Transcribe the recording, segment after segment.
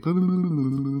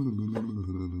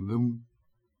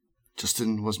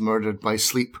Justin was murdered by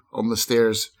sleep on the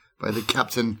stairs by the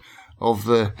captain of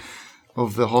the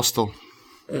hostel.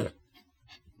 So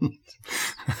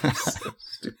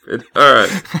stupid. All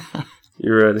right.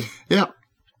 You ready? Yeah.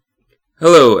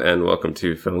 Hello and welcome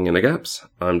to Filling in the Gaps.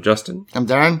 I'm Justin. I'm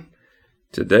Darren.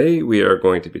 Today we are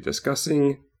going to be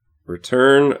discussing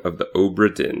Return of the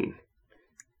Obra Dinn.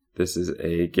 This is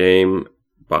a game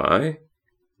by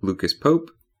Lucas Pope,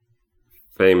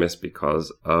 famous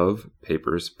because of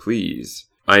Papers, Please.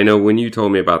 I know when you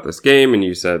told me about this game and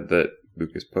you said that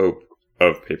Lucas Pope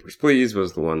of Papers, Please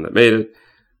was the one that made it,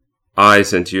 I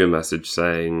sent you a message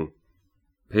saying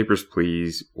Papers,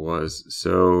 Please was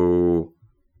so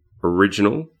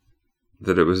original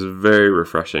that it was very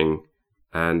refreshing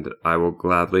and I will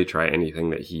gladly try anything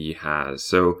that he has.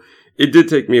 So it did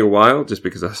take me a while just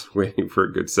because I was waiting for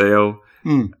a good sale.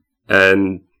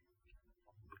 And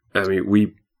I mean,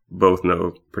 we both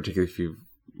know, particularly if you've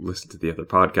listened to the other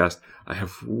podcast, I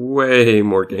have way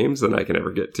more games than I can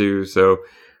ever get to. So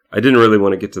I didn't really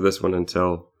want to get to this one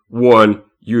until, one,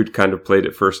 you'd kind of played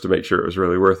it first to make sure it was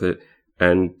really worth it.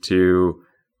 And two,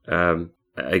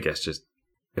 I guess just,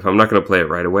 if I'm not going to play it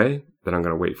right away, then I'm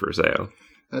going to wait for a sale.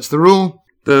 That's the rule.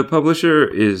 The publisher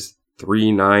is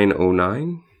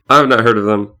 3909. I've not heard of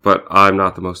them, but I'm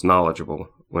not the most knowledgeable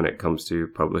when it comes to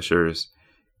publishers.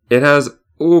 It has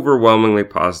overwhelmingly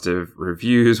positive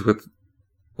reviews with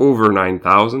over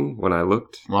 9,000 when I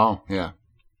looked. Wow, yeah.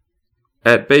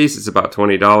 At base, it's about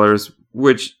 $20,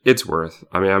 which it's worth.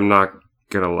 I mean, I'm not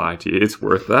going to lie to you. It's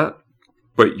worth that.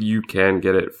 But you can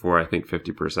get it for, I think,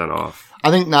 50% off.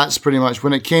 I think that's pretty much,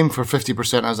 when it came for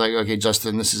 50%, I was like, okay,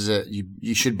 Justin, this is it.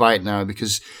 You should buy it now,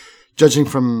 because judging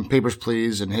from Papers,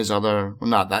 Please and his other, well,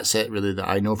 not that's it really that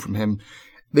I know from him,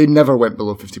 they never went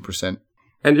below 50%.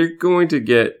 And you're going to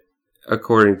get,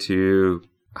 according to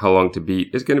How Long to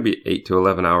Beat, it's going to be 8 to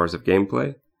 11 hours of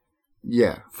gameplay.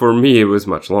 Yeah. For me, it was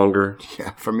much longer.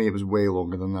 Yeah, for me, it was way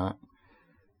longer than that.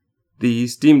 The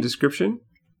Steam description: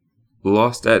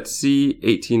 Lost at Sea,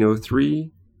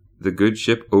 1803, the good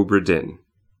ship Obra Dinn.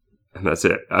 And that's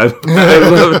it. I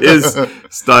love his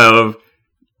style of,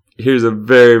 here's a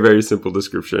very, very simple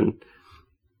description.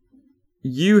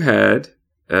 You had,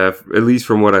 at least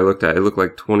from what I looked at, it looked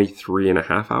like 23 and a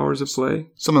half hours of play.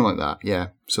 Something like that, yeah.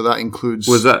 So that includes...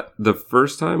 Was that the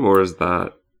first time, or is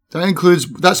that...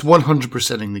 That's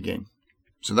 100%ing the game.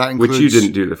 So that includes... Which you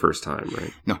didn't do the first time,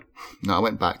 right? No, I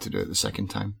went back to do it the second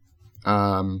time.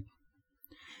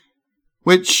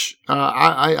 Which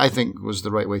I think was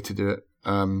the right way to do it.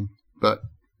 But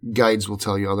guides will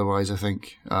tell you otherwise, I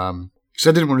think. Because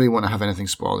I didn't really want to have anything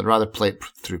spoiled. I'd rather play it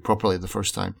through properly the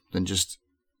first time than just,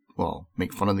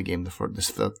 make fun of the game the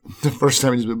first time.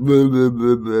 Just blah, blah,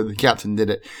 blah, blah, the captain did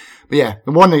it. But yeah,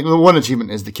 the one achievement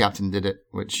is the captain did it,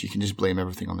 which you can just blame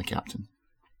everything on the captain.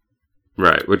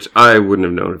 Right, which I wouldn't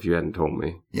have known if you hadn't told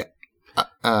me. Yeah.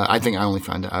 I think I only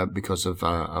found it out because of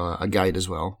a guide as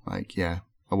well.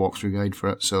 A walkthrough guide for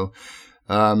it. So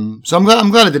I'm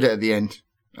glad I did it at the end.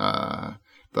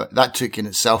 But that took in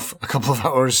itself a couple of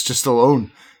hours just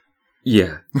alone.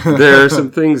 Yeah. There are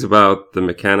some things about the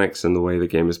mechanics and the way the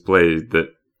game is played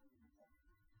that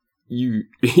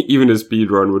even a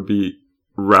speedrun would be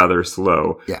rather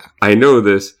slow. Yeah. I know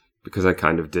this because I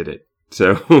kind of did it.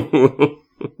 So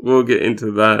we'll get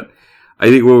into that. I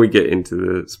think when we get into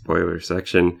the spoiler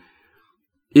section,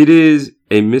 it is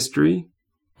a mystery.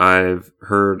 I've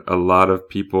heard a lot of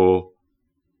people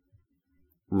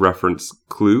reference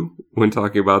Clue when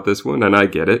talking about this one, and I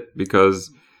get it,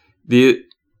 because the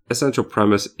essential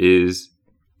premise is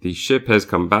the ship has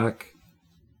come back,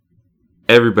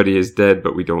 everybody is dead,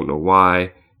 but we don't know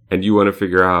why, and you want to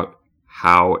figure out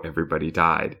how everybody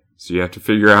died. So you have to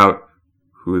figure out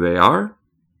who they are,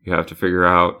 you have to figure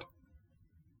out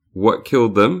what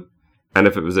killed them, and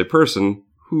if it was a person,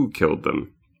 who killed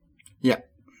them. Yeah.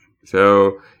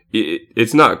 So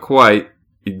it's not quite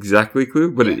exactly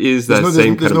Clue, but it is that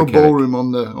same kind of mechanic. There's no ballroom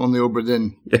on the Obra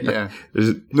Dinn. Yeah.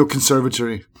 There's no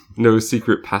conservatory. No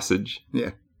secret passage.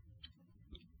 Yeah.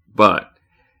 But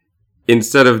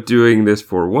instead of doing this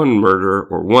for one murder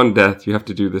or one death, you have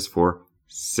to do this for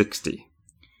 60.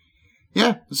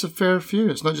 Yeah, it's a fair few.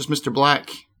 It's not just Mr.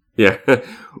 Black. Yeah.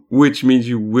 Which means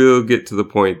you will get to the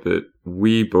point that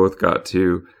we both got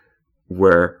to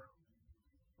where,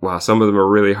 wow, some of them are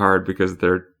really hard because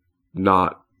they're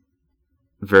not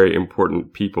very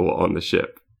important people on the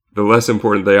ship. The less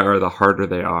important they are, the harder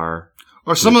they are.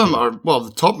 Or some of them are,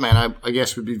 the top men, I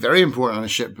guess, would be very important on a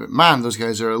ship. But man, those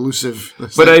guys are elusive.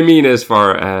 But I mean as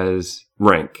far as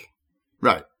rank.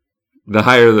 Right. the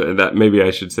higher that maybe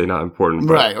I should say not important,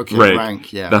 but Right, okay,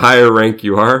 rank, yeah. The higher rank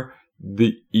you are,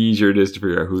 the easier it is to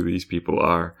figure out who these people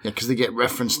are. Yeah, because they get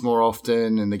referenced more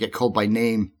often and they get called by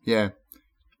name, yeah,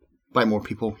 by more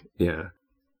people. Yeah.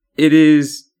 It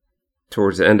is,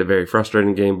 towards the end, a very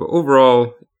frustrating game, but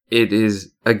overall, it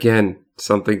is, again,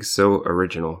 something so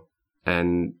original,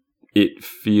 and it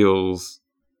feels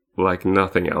like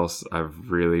nothing else I've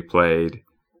really played.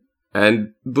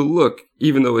 And the look,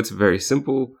 even though it's very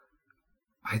simple,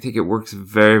 I think it works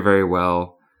very, very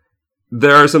well.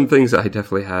 There are some things I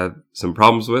definitely had some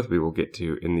problems with, we will get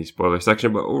to in the spoiler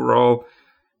section, but overall,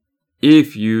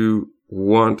 if you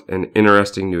want an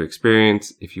interesting new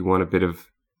experience, if you want a bit of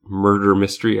murder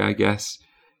mystery, I guess,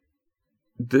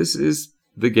 this is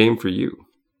the game for you.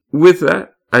 With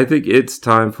that, I think it's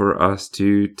time for us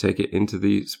to take it into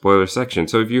the spoiler section.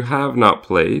 So if you have not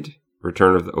played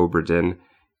Return of the Obra Dinn,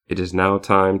 it is now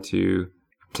time to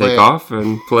take off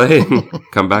and play and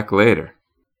come back later.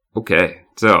 Okay,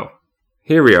 so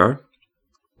here we are.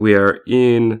 We are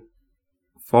in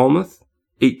Falmouth,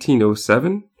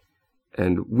 1807,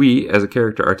 and we, as a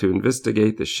character, are to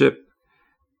investigate the ship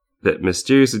that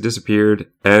mysteriously disappeared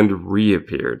and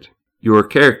reappeared. Your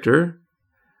character,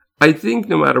 I think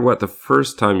no matter what, the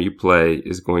first time you play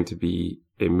is going to be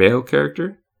a male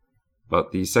character,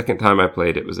 but the second time I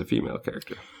played, it was a female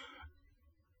character.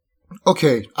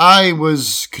 Okay, I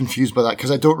was confused by that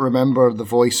because I don't remember the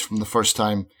voice from the first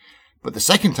time. But the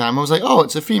second time, I was like, oh,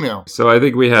 it's a female. So I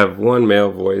think we have one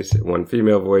male voice, one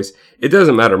female voice. It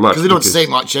doesn't matter much. Because they don't say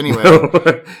much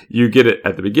anyway. You get it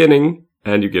at the beginning,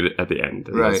 and you get it at the end.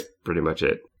 And right. That's pretty much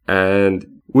it.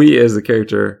 And we, as the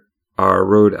character, are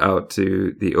rowed out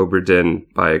to the Obra Dinn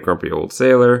by a grumpy old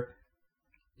sailor.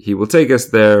 He will take us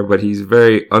there, but he's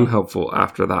very unhelpful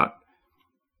after that.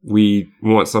 We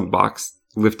want some box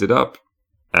lifted up,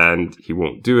 and he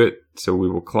won't do it. So we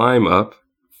will climb up,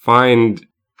 find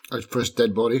our first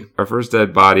dead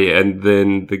body, and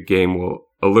then the game will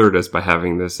alert us by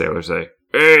having the sailor say,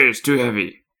 "Hey, it's too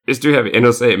heavy. It's too heavy." And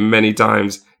he'll say it many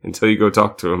times until you go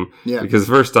talk to him. Yeah. Because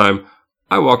the first time,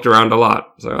 I walked around a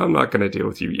lot, so I'm not going to deal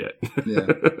with you yet. Yeah.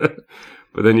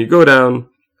 But then you go down,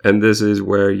 and this is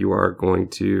where you are going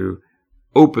to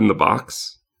open the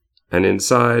box. And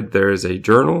inside there is a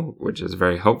journal, which is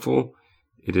very helpful.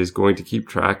 It is going to keep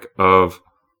track of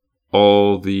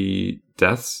all the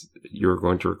deaths you're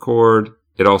going to record.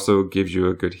 It also gives you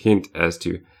a good hint as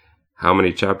to how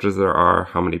many chapters there are,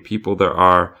 how many people there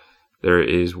are. There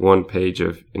is one page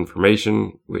of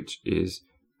information, which is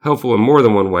helpful in more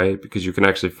than one way because you can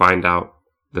actually find out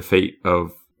the fate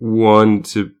of one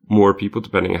to more people,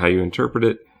 depending on how you interpret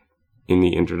it in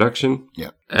the introduction.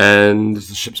 Yeah. And there's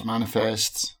the ship's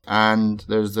manifests, and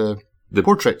there's the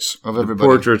portraits of everybody.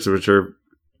 Portraits, which are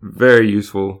very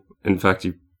useful. In fact,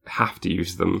 you have to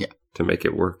use them to make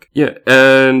it work. Yeah,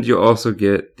 and you also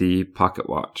get the pocket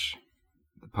watch.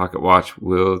 The pocket watch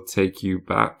will take you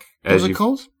back. What's it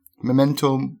called?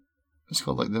 Memento. It's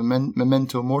called like the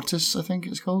Memento Mortis, I think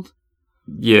it's called.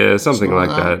 Yeah, something like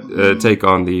that. Take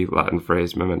on the Latin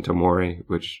phrase Memento Mori,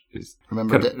 which is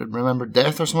remember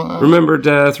death or something like that? Remember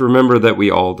death, remember that we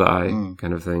all die,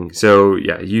 kind of thing. So,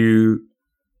 yeah, you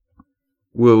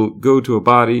will go to a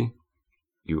body.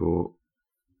 You will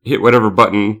hit whatever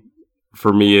button.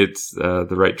 For me, it's the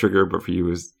right trigger, but for you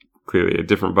is clearly a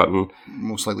different button.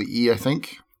 Most likely E, I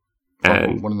think.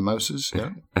 And one of the mouses, yeah.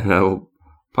 And that'll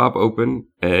pop open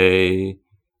a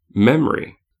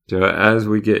memory. So as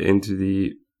we get into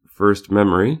the first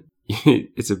memory,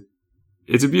 it's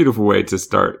a beautiful way to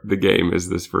start the game is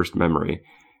this first memory.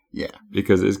 Yeah.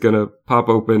 Because it's going to pop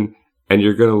open and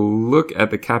you're going to look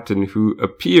at the captain who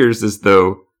appears as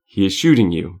though he is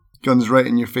shooting you. Guns right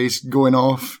in your face going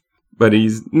off. But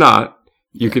he's not.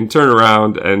 You can turn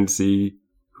around and see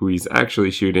who he's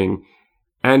actually shooting,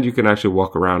 and you can actually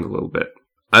walk around a little bit.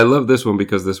 I love this one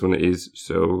because this one is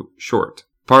so short.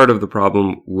 Part of the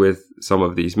problem with some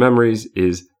of these memories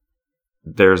is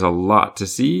there's a lot to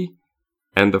see,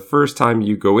 and the first time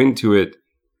you go into it,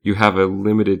 you have a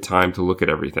limited time to look at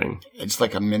everything. It's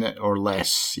like a minute or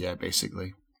less, yeah,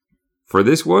 basically. For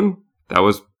this one, that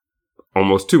was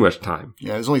almost too much time.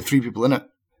 Yeah, there's only 3 people in it.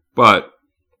 But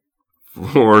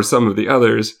for some of the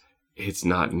others, it's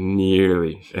not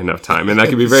nearly enough time. And that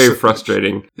can be very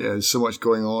frustrating. Yeah, there's so much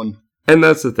going on. And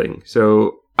that's the thing.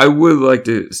 So I would like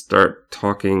to start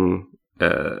talking.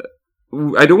 I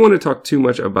don't want to talk too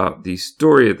much about the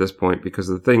story at this point, because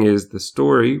the thing is, the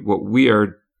story, what we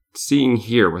are seeing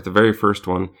here with the very first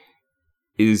one,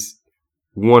 is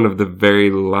one of the very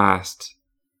last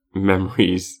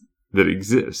memories that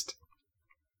exist.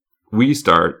 We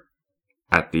start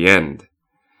at the end.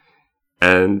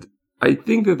 And I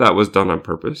think that was done on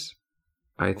purpose.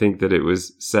 I think that it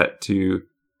was set to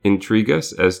intrigue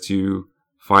us as to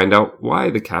find out why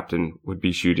the captain would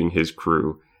be shooting his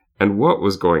crew and what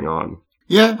was going on.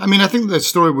 Yeah, I mean, I think the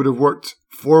story would have worked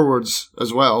forwards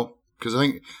as well, because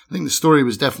I think the story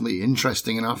was definitely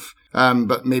interesting enough,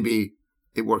 but maybe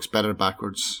it works better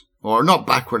backwards. Or not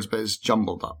backwards, but it's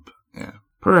jumbled up. Yeah.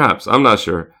 Perhaps. I'm not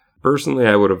sure. Personally,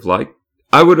 I would have liked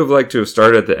to have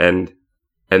started at the end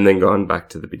and then gone back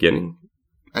to the beginning.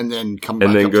 And then come back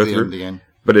up to the end again.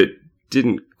 But it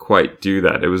didn't quite do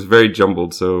that. It was very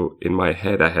jumbled, so in my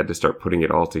head I had to start putting it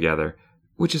all together,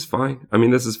 which is fine. I mean,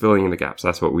 this is filling in the gaps.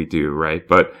 That's what we do, right?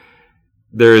 But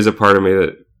there is a part of me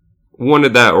that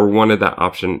wanted that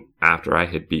option after I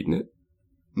had beaten it.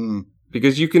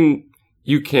 Because you can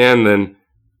then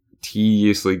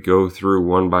tediously go through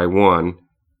one by one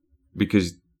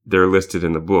because they're listed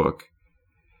in the book.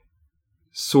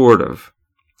 Sort of.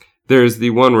 There's the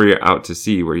one where you're out to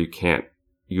sea where you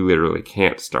literally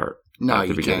can't start. No, at the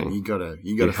you beginning. can't. You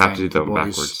You gotta have to do find the them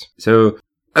bodies. backwards. So,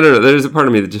 I don't know. There's a part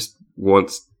of me that just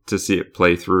wants to see it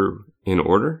play through in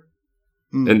order.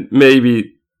 And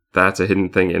maybe that's a hidden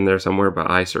thing in there somewhere, but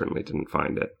I certainly didn't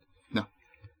find it. No.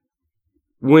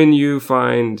 When you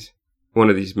find one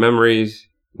of these memories,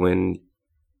 when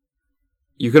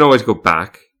you can always go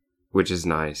back, which is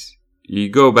nice. You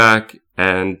go back,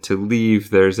 and to leave,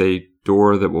 there's a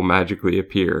door that will magically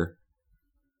appear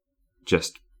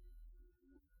just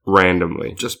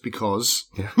randomly. Just because.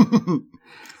 Yeah.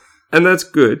 And that's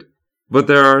good. But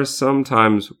there are some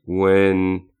times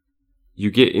when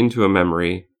you get into a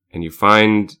memory and you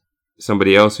find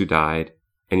somebody else who died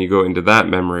and you go into that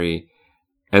memory.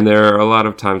 And there are a lot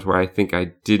of times where I think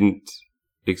I didn't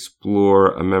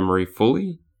explore a memory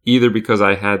fully, either because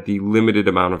I had the limited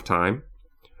amount of time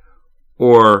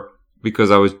or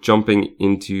because I was jumping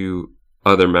into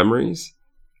other memories.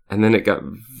 And then it got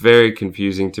very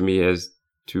confusing to me as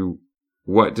to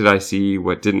what did I see?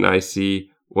 What didn't I see?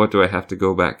 What do I have to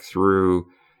go back through?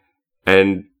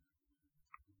 And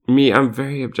I'm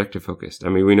very objective focused. I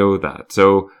mean, we know that.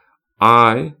 So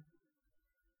as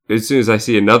soon as I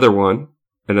see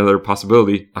another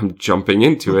possibility, I'm jumping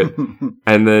into it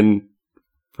and then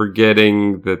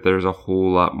forgetting that there's a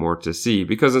whole lot more to see.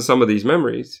 Because in some of these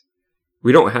memories,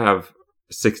 we don't have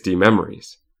 60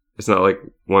 memories. It's not like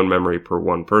one memory per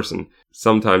one person.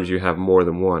 Sometimes you have more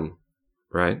than one,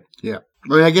 right? Yeah.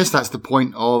 Well, I guess that's the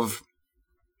point of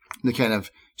the kind of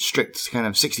strict kind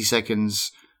of 60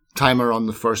 seconds timer on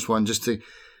the first one, just to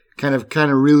kind of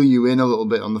reel you in a little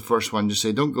bit on the first one. Just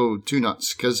say, don't go too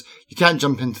nuts, because you can't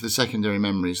jump into the secondary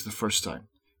memories the first time.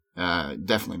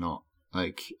 Definitely not.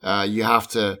 Like, you have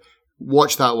to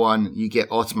watch that one, you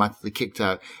get automatically kicked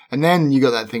out. And then you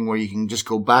got that thing where you can just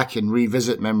go back and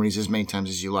revisit memories as many times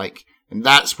as you like. And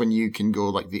that's when you can go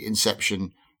like the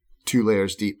Inception 2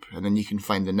 layers deep, and then you can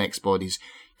find the next bodies,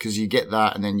 because you get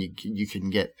that, and then you can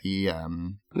get the.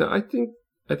 No, I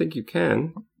think you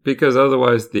can, because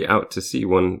otherwise the out to sea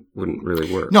one wouldn't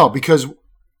really work. No, because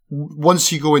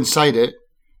once you go inside it,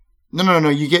 no,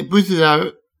 you get booted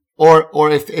out,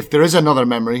 or if there is another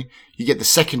memory, you get the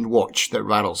second watch that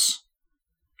rattles,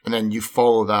 and then you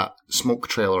follow that smoke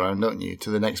trail around, don't you,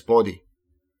 to the next body?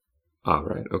 Oh,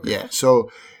 right. Okay. Yeah. So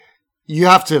you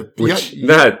have to.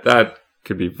 That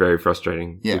could be very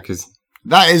frustrating. Yeah. Because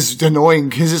that is annoying,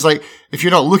 because it's like, if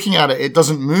you're not looking at it, it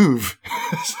doesn't move.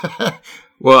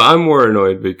 Well, I'm more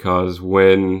annoyed because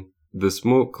when the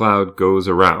smoke cloud goes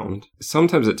around,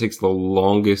 sometimes it takes the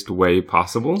longest way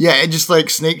possible. Yeah, it just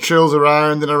like snake trails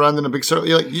around and around in a big circle.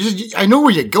 You're like, I know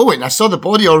where you're going. I saw the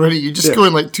body already. You're just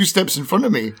going like 2 steps in front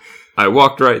of me. I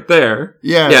walked right there.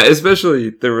 Yeah. Yeah, especially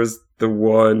there was the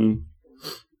one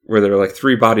where there were like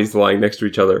 3 bodies lying next to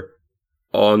each other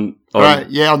on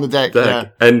the deck. Yeah.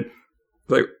 And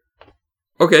like,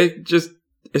 okay,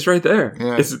 it's right there.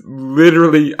 Yeah. It's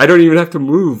literally, I don't even have to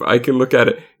move. I can look at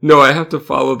it. No, I have to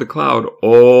follow the cloud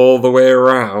all the way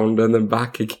around and then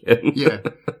back again. Yeah.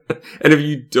 And if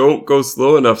you don't go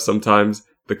slow enough sometimes,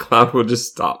 the cloud will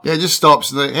just stop. Yeah, it just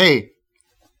stops. Like, hey,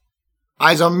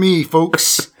 eyes on me,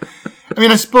 folks. I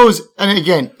mean, I suppose, and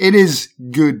again, it is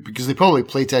good because they probably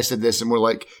play tested this and were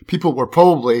like, people were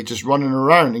probably just running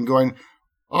around and going,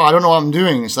 oh, I don't know what I'm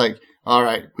doing. It's like, all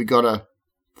right, we gotta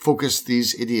focus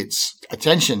these idiots'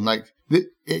 attention. Like,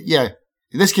 in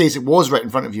this case, it was right in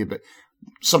front of you, but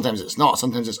sometimes it's not.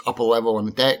 Sometimes it's up a level on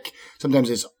the deck. Sometimes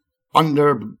it's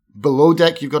below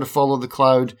deck. You've got to follow the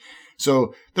cloud.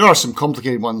 So there are some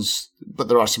complicated ones, but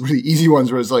there are some really easy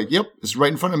ones where it's like, yep, it's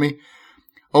right in front of me.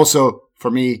 Also,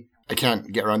 for me, I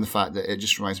can't get around the fact that it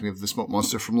just reminds me of the smoke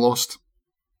monster from Lost.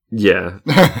 Yeah.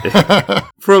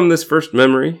 From this first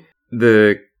memory,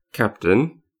 the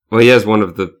Captain. Well, he has one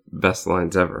of the best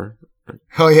lines ever.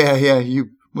 Oh, yeah. You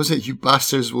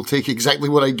bastards will take exactly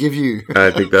what I give you.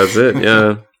 I think that's it,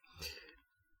 yeah.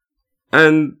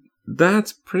 And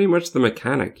that's pretty much the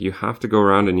mechanic. You have to go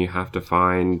around and you have to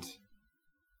find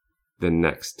the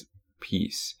next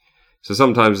piece. So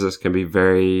sometimes this can be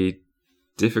very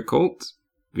difficult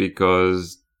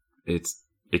because it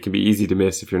can be easy to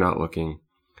miss if you're not looking.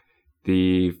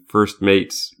 The first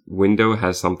mate's window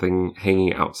has something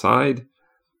hanging outside.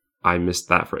 I missed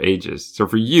that for ages. So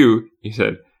for you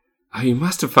said, oh, you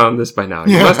must have found this by now.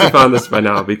 You must have found this by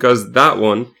now, because that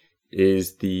one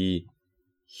is the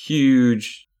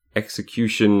huge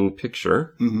execution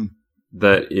picture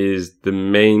that is the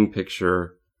main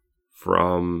picture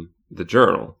from the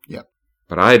journal. Yep.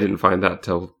 But I didn't find that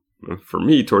till, for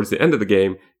me, towards the end of the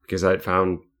game, because I'd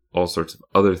found all sorts of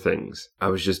other things. I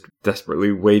was just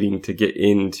desperately waiting to get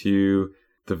into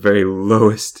the very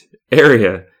lowest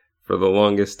area for the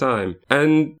longest time.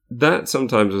 And that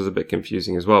sometimes was a bit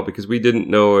confusing as well, because we didn't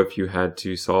know if you had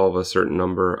to solve a certain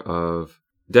number of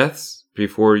deaths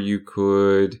before you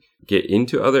could get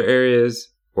into other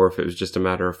areas, or if it was just a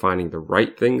matter of finding the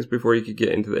right things before you could get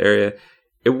into the area.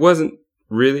 It wasn't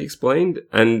really explained,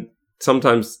 and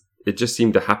sometimes it just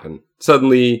seemed to happen.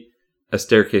 Suddenly, a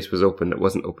staircase was open that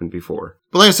wasn't open before.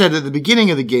 But like I said, at the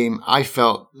beginning of the game, I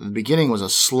felt the beginning was a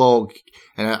slog,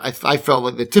 and I felt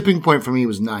like the tipping point for me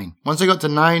was 9. Once I got to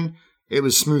 9, it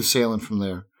was smooth sailing from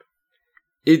there.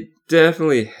 It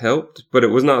definitely helped, but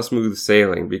it was not smooth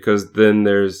sailing, because then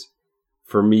there's,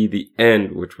 for me, the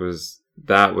end,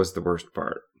 that was the worst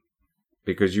part.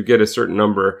 Because you get a certain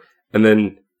number, and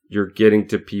then you're getting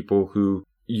to people who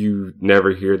you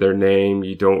never hear their name,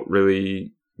 you don't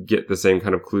really get the same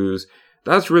kind of clues.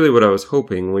 That's really what I was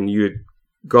hoping when you had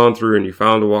gone through and you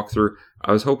found a walkthrough.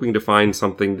 I was hoping to find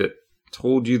something that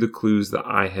told you the clues that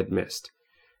I had missed.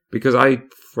 Because I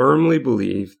firmly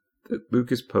believe that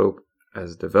Lucas Pope,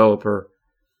 as a developer,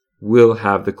 will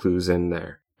have the clues in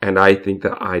there. And I think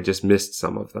that I just missed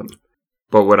some of them.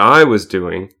 But what I was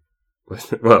doing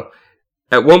was, well,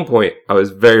 at one point I was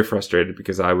very frustrated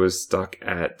because I was stuck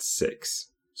at 6.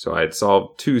 So I had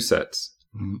solved 2 sets.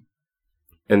 Mm-hmm.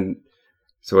 And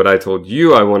so what I told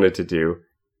you I wanted to do,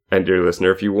 and dear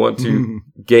listener, if you want to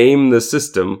game the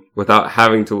system without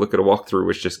having to look at a walkthrough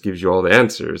which just gives you all the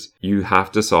answers, you have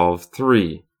to solve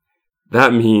 3.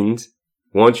 That means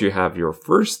once you have your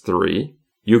first 3,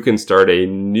 you can start a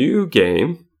new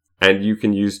game, and you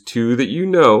can use 2 that you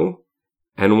know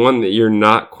and 1 that you're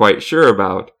not quite sure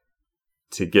about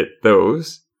to get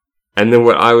those. And then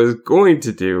what I was going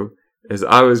to do is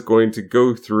I was going to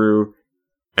go through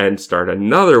and start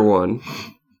another one,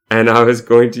 and I was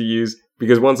going to use,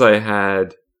 because once I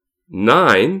had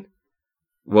 9,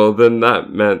 well, then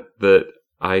that meant that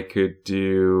I could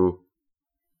do,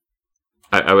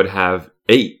 I would have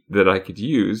 8 that I could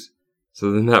use,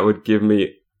 so then that would give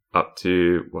me up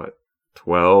to,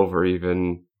 12 or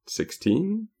even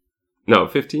 16? No,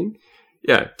 15?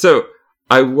 Yeah, so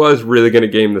I was really going to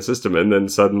game the system, and then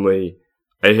suddenly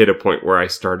I hit a point where I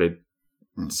started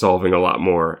solving a lot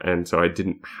more, and so I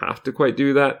didn't have to quite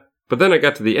do that. But then I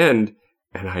got to the end,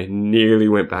 and I nearly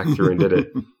went back through and did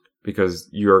it, because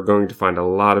you are going to find a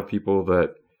lot of people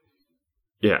that,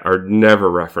 are never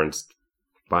referenced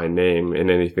by name in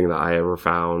anything that I ever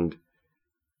found.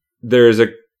 There is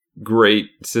a great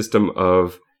system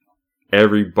of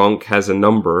every bunk has a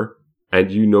number,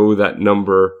 and you know that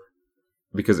number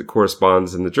because it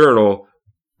corresponds in the journal,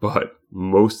 but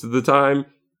most of the time,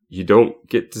 you don't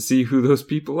get to see who those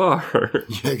people are.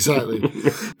 Yeah, exactly.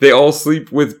 They all sleep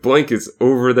with blankets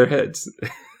over their heads.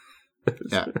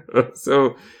 Yeah.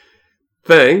 So,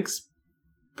 thanks,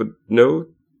 but no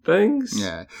thanks.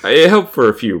 Yeah. It helped for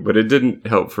a few, but it didn't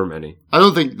help for many. I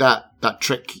don't think that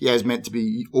trick is meant to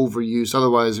be overused.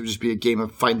 Otherwise, it would just be a game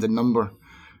of find the number.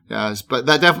 Yes, but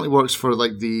that definitely works for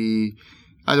like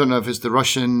I don't know if it's the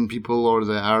Russian people or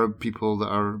the Arab people that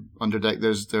are under deck.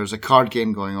 There's a card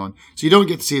game going on. So you don't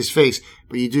get to see his face,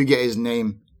 but you do get his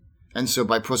name. And so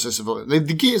by process of...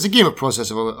 It's a game of process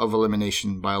of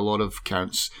elimination by a lot of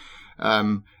counts.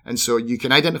 And so you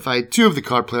can identify 2 of the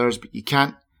card players, but you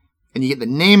can't. And you get the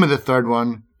name of the third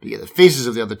one, but you get the faces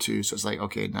of the other 2. So it's like,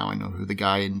 okay, now I know who the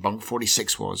guy in bunk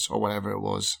 46 was, or whatever it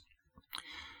was.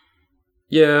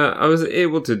 Yeah, I was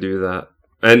able to do that.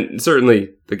 And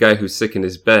certainly the guy who's sick in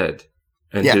his bed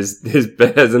and his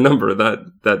bed has a number,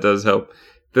 that does help.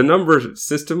 The number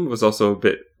system was also a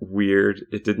bit weird.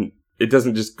 It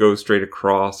doesn't just go straight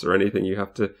across or anything. You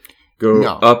have to go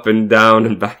up and down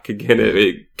and back again.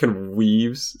 It kind of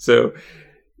weaves. So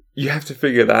you have to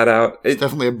figure that out. It's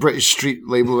definitely a British street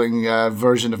labeling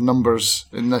version of numbers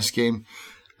in this game.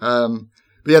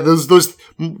 But yeah, those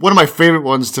one of my favorite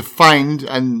ones to find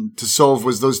and to solve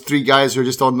was those three guys who are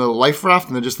just on the life raft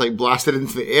and they're just like blasted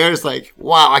into the air. It's like,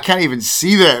 wow, I can't even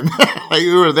see them. Like,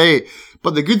 who are they?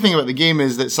 But the good thing about the game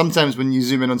is that sometimes when you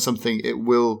zoom in on something, it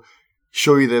will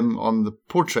show you them on the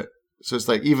portrait. So it's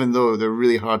like, even though they're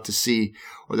really hard to see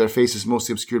or their face is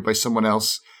mostly obscured by someone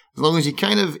else, as long as you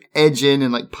kind of edge in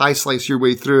and like pie slice your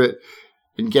way through it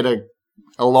and get a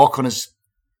lock on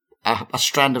a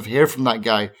strand of hair from that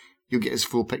guy, you'll get his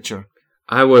full picture.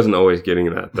 I wasn't always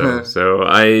getting that, though. So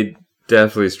I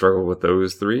definitely struggled with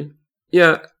those three.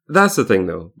 Yeah, that's the thing,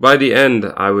 though. By the end,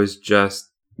 I was just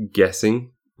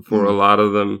guessing for a lot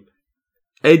of them.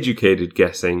 Educated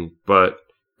guessing, but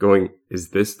going,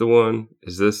 is this the one?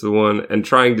 Is this the one? And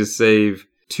trying to save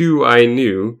two I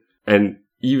knew. And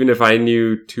even if I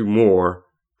knew two more,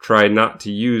 try not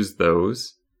to use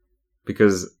those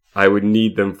because I would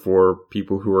need them for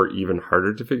people who are even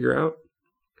harder to figure out.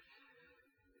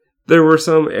 There were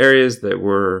some areas that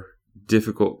were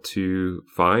difficult to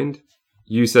find.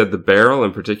 You said the barrel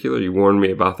in particular. You warned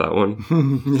me about that one.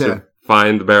 Yeah. To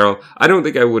find the barrel. I don't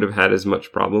think I would have had as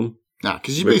much problem. Nah,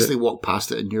 because you basically walk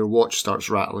past it and your watch starts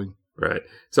rattling. Right.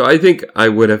 So I think I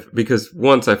would have, because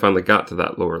once I finally got to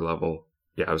that lower level,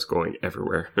 yeah, I was going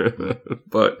everywhere.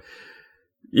 But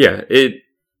yeah,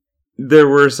 there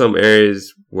were some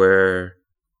areas where,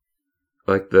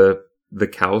 like the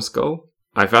cow skull,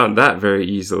 I found that very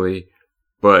easily,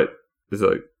 but it's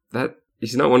like, that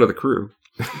he's not one of the crew.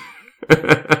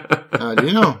 Do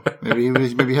you know? Maybe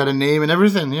he had a name and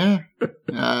everything. Yeah.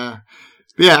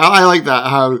 Yeah, I like that.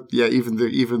 How even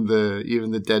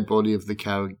the dead body of the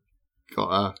cow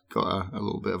got a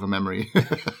little bit of a memory,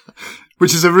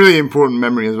 which is a really important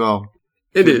memory as well.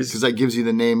 It is, because that gives you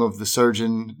the name of the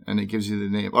surgeon, and it gives you the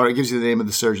name of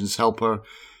the surgeon's helper.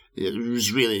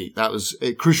 That was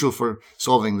crucial for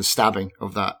solving the stabbing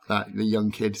of the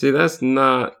young kid. See,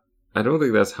 I don't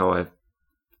think that's how I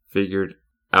figured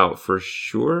out for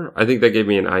sure. I think that gave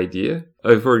me an idea.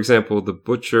 For example, the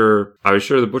butcher, I was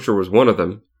sure the butcher was one of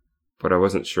them, but I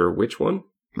wasn't sure which one.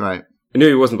 Right. I knew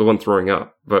he wasn't the one throwing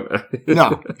up, but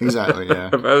no, exactly,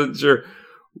 yeah. I wasn't sure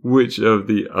which of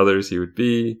the others he would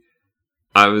be.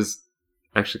 I was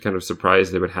actually kind of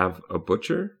surprised they would have a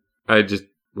butcher. I just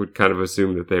would kind of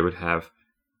assume that they would have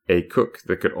a cook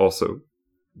that could also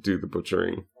do the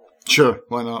butchering. Sure,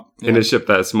 why not? Yeah. In a ship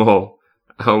that small,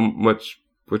 how much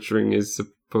butchering is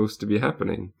supposed to be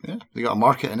happening? Yeah, they got a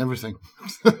market and everything.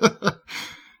 But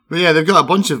yeah, they've got a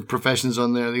bunch of professions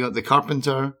on there. They got the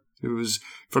carpenter, who was,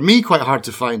 for me, quite hard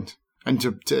to find. And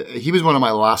he was one of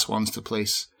my last ones to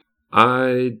place.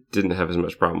 I didn't have as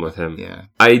much problem with him. Yeah.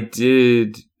 I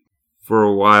did, for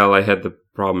a while, I had the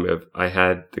problem of, I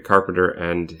had the carpenter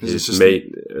and his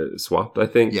mate swapped, I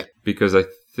think. Yeah. Because I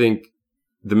think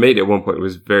the mate at one point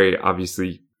was very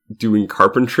obviously doing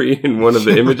carpentry in one of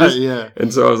the images. Yeah.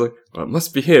 And so I was like, well, it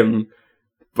must be him.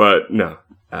 But no,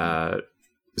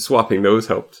 swapping those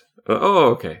helped. Oh,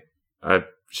 okay. I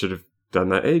should have done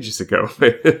that ages ago.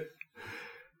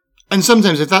 And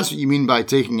sometimes if that's what you mean by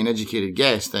taking an educated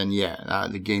guess, then yeah,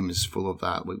 the game is full of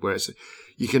that, where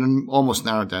you can almost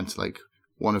narrow it down to like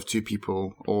one of two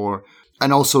people,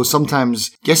 and also sometimes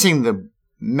guessing the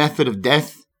method of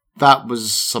death. That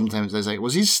was sometimes, I was like,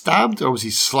 was he stabbed or was he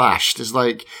slashed? It's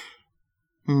like,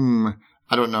 I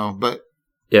don't know. But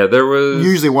yeah, there was...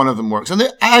 usually one of them works. And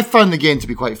I found the game to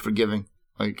be quite forgiving.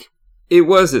 Like, it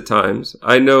was at times.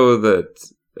 I know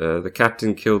that the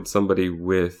captain killed somebody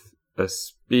with a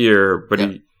spear, but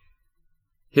he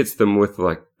hits them with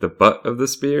like the butt of the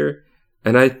spear.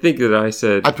 And I think that I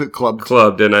said... I put clubbed.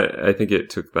 Clubbed, and I think it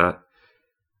took that.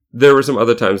 There were some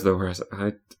other times, though, where I was like,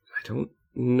 I don't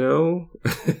know,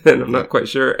 and I'm not quite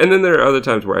sure. And then there are other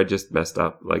times where I just messed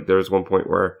up. Like there was one point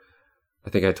where I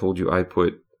think I told you I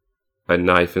put a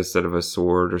knife instead of a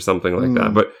sword or something like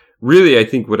that. But really, I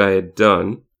think what I had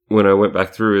done when I went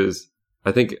back through is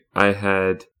I think I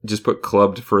had just put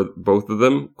clubbed for both of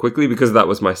them quickly because that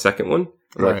was my second one.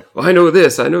 Right. Like, well, I know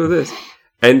this.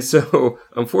 And so,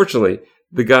 unfortunately,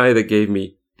 the guy that gave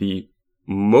me the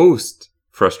most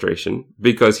frustration,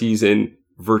 because he's in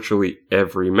virtually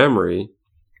every memory,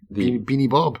 Beanie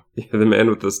Bob. The man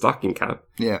with the stocking cap.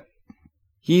 Yeah.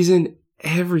 He's in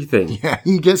everything. Yeah,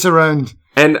 he gets around.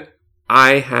 And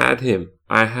I had him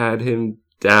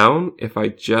down if I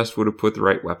just would have put the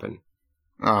right weapon.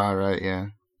 Oh, right, yeah.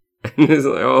 And it's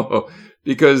like,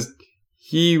 because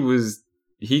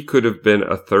he could have been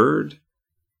a third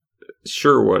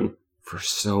sure one for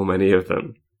so many of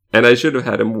them. And I should have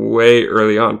had him way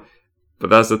early on. But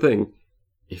that's the thing.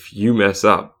 If you mess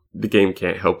up, the game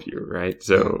can't help you, right?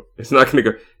 So it's not going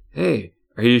to go, hey,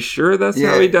 are you sure that's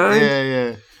how he died?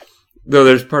 Yeah. Though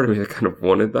there's part of me that kind of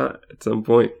wanted that at some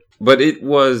point. But it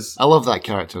was... I love that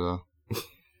character, though.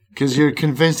 Because you're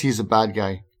convinced he's a bad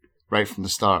guy right from the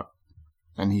start.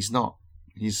 And he's not.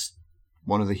 He's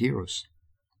one of the heroes.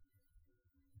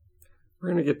 We're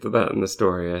going to get to that in the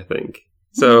story, I think.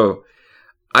 So,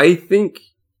 I think,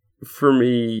 for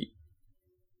me,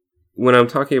 when I'm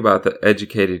talking about the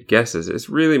educated guesses, it's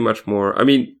really much more... I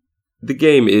mean, the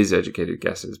game is educated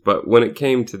guesses, but when it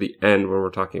came to the end, when we're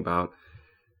talking about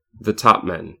the top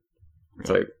men, it's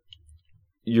like,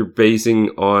 you're basing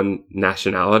on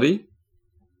nationality.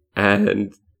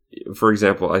 And, for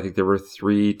example, I think there were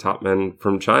 3 top men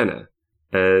from China.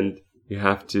 And you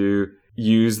have to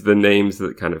use the names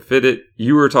that kind of fit it.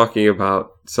 You were talking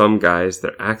about some guys,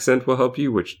 their accent will help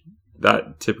you, which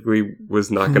that typically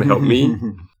was not going to help me.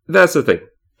 That's the thing.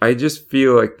 I just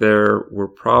feel like there were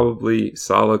probably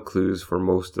solid clues for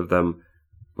most of them,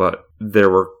 but there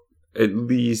were at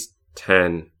least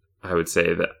 10, I would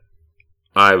say, that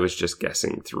I was just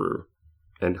guessing through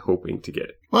and hoping to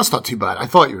get. Well, that's not too bad. I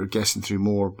thought you were guessing through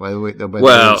more, by the way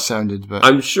it sounded. But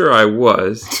I'm sure I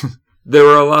was. There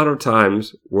were a lot of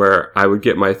times where I would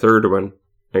get my third one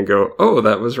and go, oh,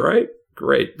 that was right?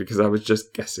 Great, because I was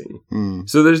just guessing.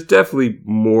 So there's definitely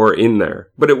more in there.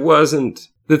 But it wasn't...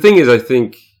 The thing is, I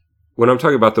think, when I'm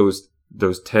talking about those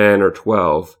 10 or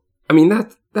 12, I mean,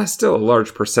 that's still a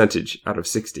large percentage out of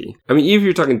 60. I mean, even if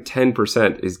you're talking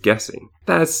 10% is guessing,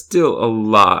 that's still a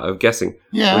lot of guessing.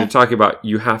 Yeah. When you're talking about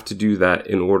you have to do that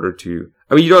in order to...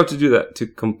 I mean, you don't have to do that to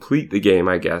complete the game,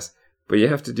 I guess, but you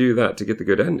have to do that to get the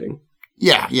good ending.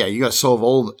 Yeah, you got to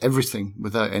solve everything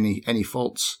without any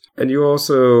faults. And you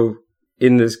also,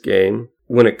 in this game,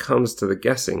 when it comes to the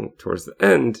guessing towards the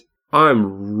end,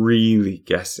 I'm really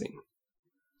guessing.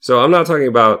 So I'm not talking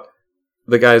about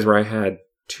the guys where I had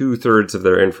 2/3 of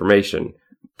their information.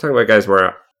 I'm talking about guys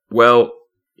where, well,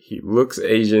 he looks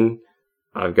Asian.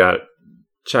 I've got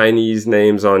Chinese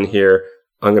names on here.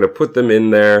 I'm going to put them in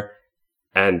there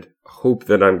and hope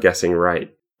that I'm guessing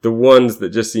right. The ones that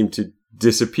just seem to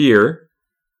disappear,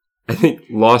 I think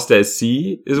Lost at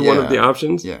Sea is one of the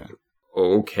options. Yeah.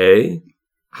 Okay.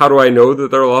 How do I know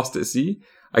that they're lost at sea?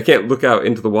 I can't look out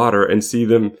into the water and see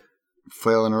them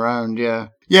flailing around, yeah.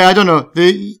 Yeah, I don't know.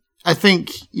 I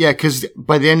think, because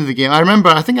by the end of the game,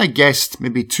 I think I guessed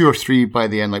maybe 2 or 3 by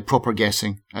the end, like proper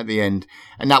guessing at the end.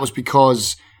 And that was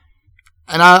because,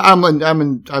 and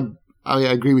I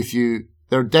agree with you,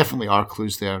 there definitely are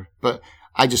clues there, but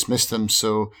I just missed them,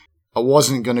 so I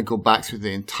wasn't going to go back through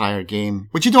the entire game,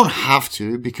 which you don't have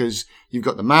to, because you've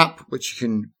got the map,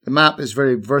 the map is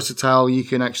very versatile. You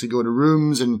can actually go to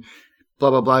rooms and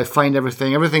blah, blah, blah, find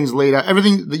everything. Everything's laid out.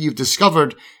 Everything that you've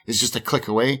discovered is just a click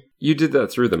away. You did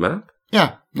that through the map?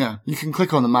 Yeah. You can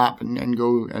click on the map and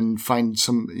go and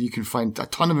you can find a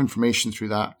ton of information through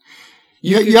that.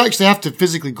 You actually have to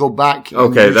physically go back.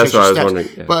 Okay, that's what I was wondering.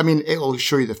 Yeah. But I mean, it will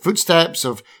show you the footsteps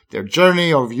of their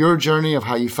journey, of your journey, of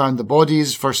how you found the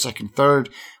bodies, first, second, third,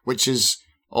 which is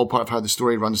all part of how the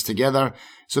story runs together.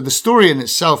 So the story in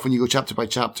itself, when you go chapter by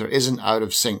chapter, isn't out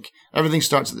of sync. Everything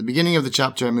starts at the beginning of the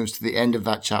chapter and moves to the end of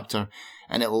that chapter,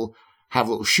 and it will have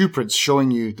little shoeprints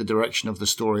showing you the direction of the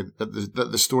story that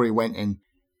the story went in.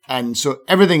 And so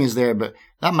everything is there, but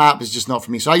that map is just not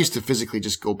for me. So I used to physically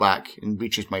just go back and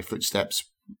retrace my footsteps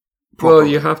properly. Well,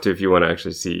 you have to if you want to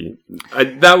actually see.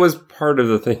 That was part of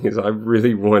the thing, is I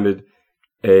really wanted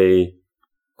a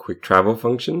quick travel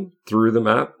function through the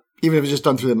map. Even if it's just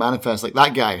done through the manifest, like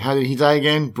that guy. How did he die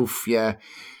again? Boof, yeah.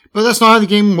 But that's not how the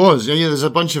game was. There's a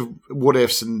bunch of what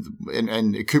ifs and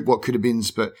what could have beens,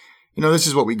 but this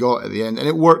is what we got at the end, and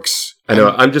it works. I know.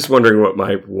 I'm just wondering what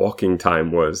my walking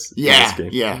time was. Yeah, in this game.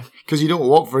 Yeah, because you don't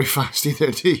walk very fast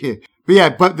either, do you? But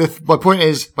yeah, my point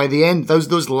is, by the end,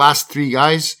 those last 3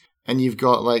 guys, and you've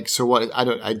got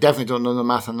I definitely don't know the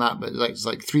math on that, but it's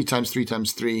like 3 times 3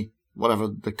 times 3, whatever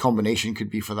the combination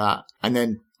could be for that, and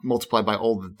then multiplied by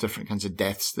all the different kinds of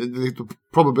deaths. The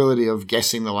probability of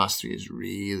guessing the last 3 is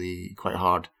really quite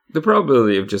hard. The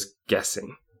probability of just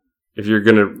guessing, if you're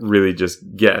going to really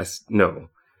just guess, no.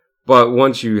 But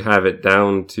once you have it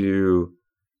down to,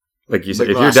 like you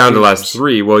said, if you're down to the last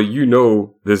 3, well,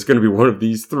 there's going to be one of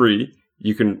these 3.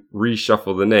 You can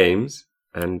reshuffle the names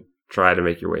and try to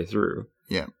make your way through.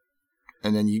 Yeah.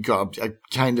 And then you got a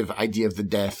kind of idea of the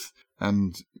death.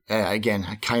 And again,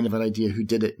 a kind of an idea who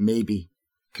did it, maybe.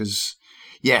 Because,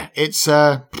 it's,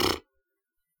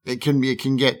 it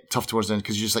can get tough towards the end,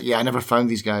 because you're just like, I never found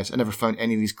these guys. I never found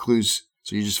any of these clues.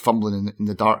 So you're just fumbling in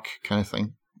the dark kind of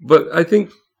thing. But I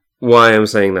think why I'm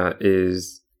saying that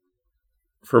is,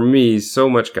 for me, so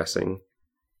much guessing.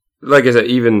 Like I said,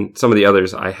 even some of the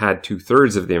others, I had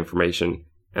 2/3 of the information,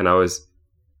 and I was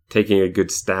taking a good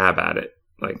stab at it.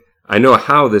 Like, I know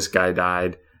how this guy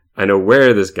died. I know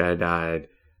where this guy died.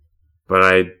 But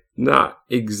I'm not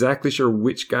exactly sure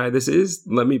which guy this is.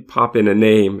 Let me pop in a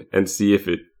name and see if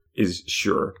it is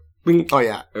sure. Bing. Oh,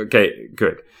 yeah. Okay,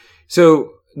 good.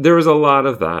 So there was a lot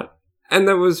of that. And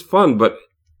that was fun, but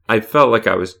I felt like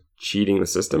I was cheating the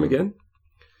system again.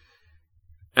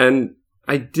 And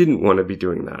I didn't want to be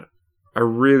doing that. I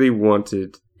really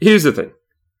wanted... Here's the thing.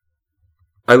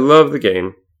 I love the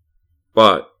game,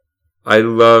 but I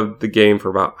loved the game for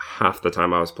about half the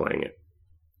time I was playing it.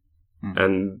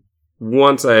 And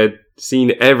once I had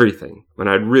seen everything, when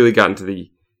I'd really gotten to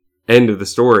the end of the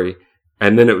story,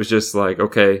 and then it was just like,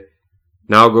 okay,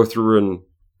 now I'll go through and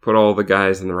put all the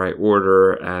guys in the right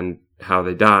order and how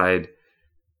they died,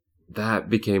 that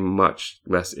became much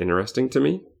less interesting to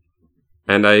me.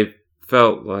 And I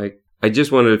felt like I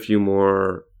just wanted a few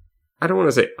more, I don't want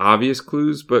to say obvious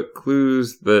clues, but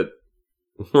clues that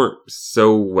weren't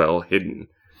so well hidden.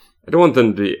 I don't want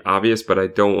them to be obvious, but I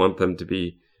don't want them to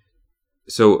be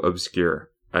so obscure.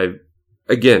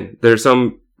 Again, there's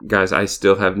some guys I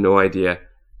still have no idea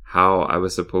how I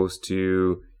was supposed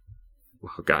to,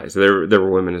 well, guys, there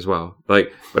were women as well.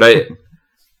 Like, but I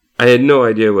had no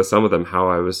idea with some of them how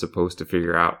I was supposed to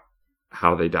figure out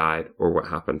how they died or what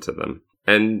happened to them.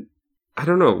 And I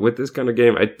don't know, with this kind of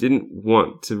game, I didn't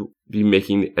want to be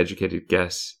making the educated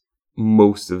guess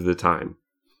most of the time,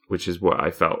 which is what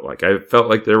I felt like. I felt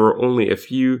like there were only a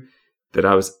few that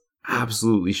I was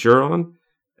absolutely sure on,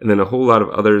 and then a whole lot of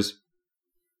others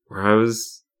where I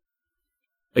was,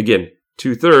 again,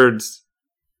 2/3.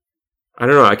 I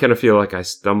don't know, I kind of feel like I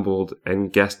stumbled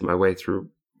and guessed my way through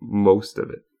most of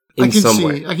it in some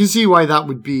way. I can see why that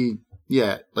would be,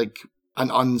 yeah, like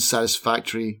an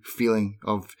unsatisfactory feeling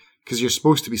of, because you're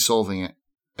supposed to be solving it.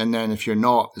 And then if you're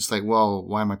not, it's like, well,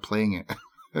 why am I playing it?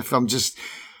 If I'm just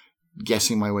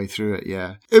guessing my way through it,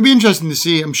 yeah. It'd be interesting to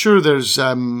see. I'm sure there's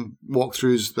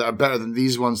walkthroughs that are better than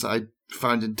these ones that I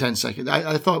found in 10 seconds.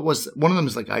 I thought it was, one of them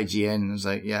is like IGN, and I was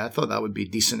like, yeah, I thought that would be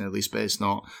decent at least, but it's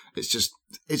not. It's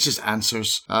just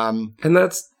answers. And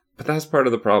that's part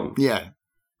of the problem. Yeah.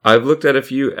 I've looked at a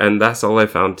few, and that's all I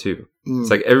found too. It's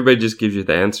like everybody just gives you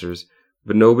the answers,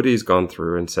 but nobody's gone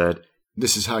through and said,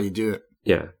 this is how you do it.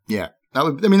 Yeah. Yeah. That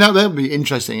would be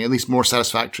interesting, at least more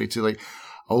satisfactory to like,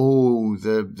 oh,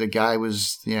 the guy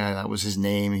was, yeah, that was his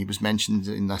name. He was mentioned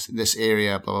in this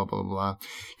area, blah, blah, blah, blah.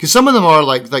 Because some of them are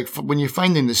like when you're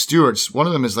finding the stewards, one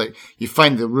of them is like, you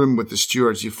find the room with the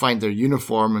stewards, you find their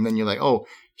uniform, and then you're like, oh,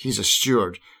 he's a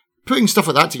steward. Putting stuff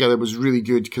like that together was really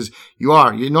good because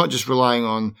you're not just relying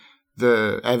on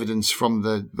the evidence from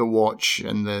the watch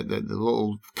and the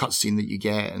little cutscene that you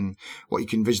get and what you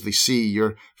can visually see.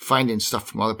 You're finding stuff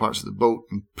from other parts of the boat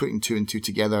and putting two and two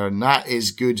together, and that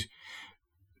is good.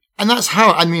 And that's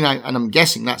how, I'm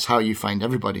guessing that's how you find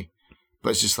everybody.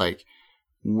 But it's just like,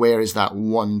 where is that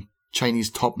one Chinese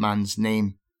top man's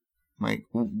name? Like,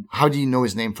 how do you know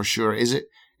his name for sure? Is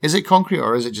it concrete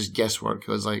or is it just guesswork?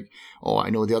 Because like, oh, I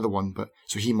know the other one, but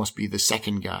so he must be the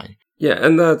second guy. Yeah,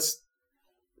 and that's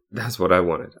what I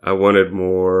wanted. I wanted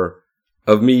more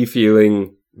of me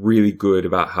feeling really good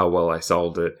about how well I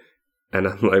solved it. And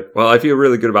I'm like, well, I feel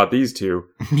really good about these two.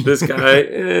 This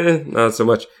guy, not so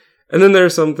much. And then there are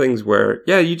some things where,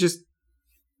 yeah,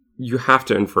 you have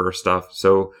to infer stuff.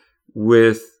 So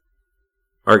with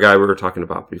our guy we were talking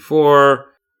about before,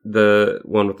 the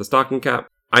one with the stocking cap,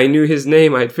 I knew his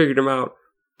name. I had figured him out,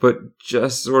 but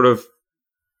just sort of,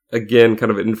 again, kind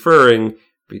of inferring,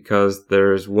 because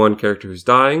there's one character who's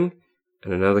dying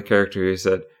and another character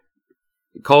who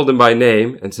called him by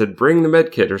name and said, bring the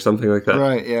med kit or something like that.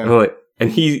 Right, yeah. And I'm like, and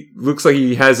he looks like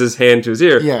he has his hand to his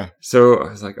ear. Yeah. So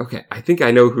I was like, okay, I think I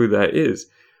know who that is.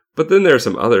 But then there are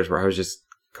some others where I was just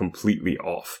completely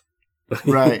off.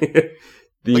 Right.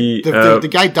 The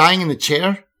guy dying in the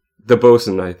chair? The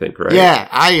bosun, I think, right? Yeah,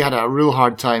 I had a real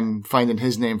hard time finding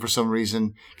his name for some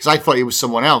reason because I thought he was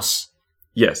someone else.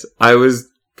 Yes, I was.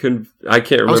 I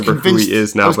can't remember who he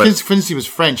is now. I was convinced he was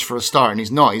French for a start, and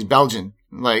he's not. He's Belgian.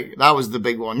 Like, that was the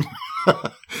big one.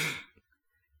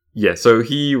 Yeah, so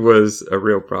he was a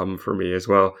real problem for me as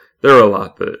well. There were a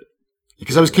lot that...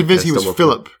 Because I was convinced he was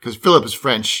Philip, because Philip is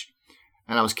French,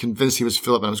 and I was convinced he was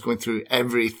Philip, and I was going through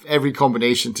every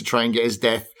combination to try and get his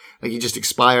death. Like, he just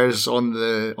expires on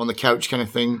the couch kind of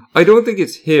thing. I don't think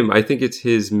it's him. I think it's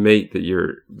his mate that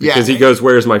you're... Because he goes,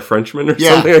 where's my Frenchman? Or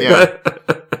something like that.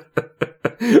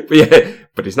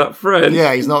 But he's not French.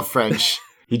 Yeah, he's not French.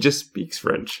 He just speaks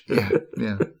French.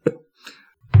 Yeah.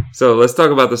 So let's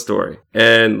talk about the story.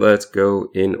 And let's go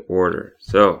in order.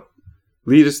 So,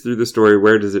 lead us through the story.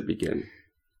 Where does it begin?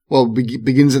 Well,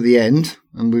 begins at the end,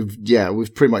 and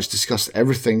we've pretty much discussed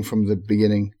everything from the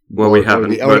beginning. Well, we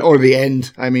haven't. Or the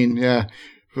end. I mean, yeah.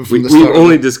 We've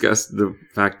only discussed the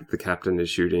fact that the captain is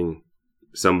shooting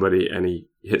somebody and he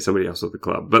hit somebody else with the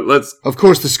club. But Of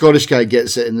course, the Scottish guy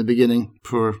gets it in the beginning.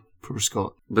 Poor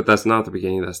Scott. But that's not the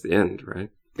beginning, that's the end, right?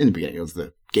 In the beginning of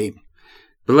the game.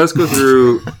 But let's go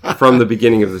through from the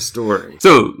beginning of the story.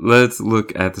 So let's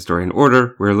look at the story in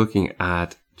order. We're looking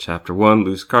at Chapter 1,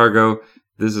 Loose Cargo.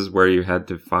 This is where you had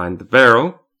to find the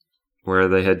barrel, where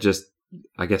they had just,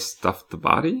 I guess, stuffed the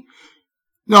body?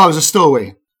 No, it was a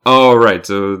stowaway. Oh, right.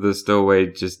 So the stowaway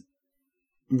just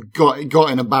got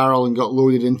in a barrel and got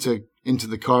loaded into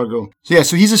the cargo. So yeah,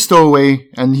 so he's a stowaway,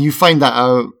 and you find that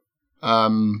out.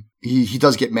 He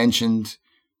does get mentioned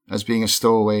as being a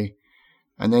stowaway,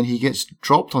 and then he gets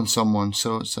dropped on someone,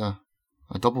 so it's a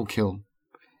double kill.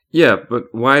 Yeah,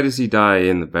 but why does he die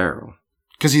in the barrel?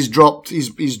 Because he's dropped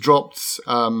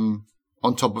on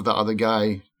top of that other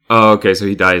guy. Oh, okay, so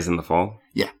he dies in the fall?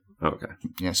 Yeah. Okay.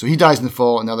 Yeah, so he dies in the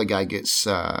fall, and the other guy gets,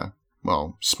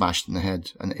 smashed in the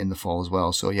head and in the fall as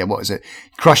well. So yeah, what is it?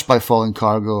 Crushed by falling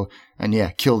cargo, and yeah,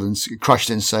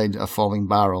 crushed inside a falling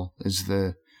barrel is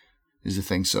the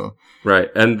thing, so. Right,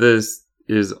 and this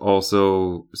is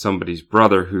also somebody's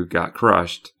brother who got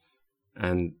crushed,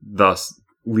 and thus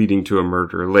leading to a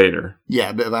murder later.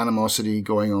 Yeah, a bit of animosity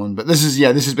going on, but this is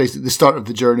basically the start of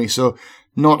the journey. So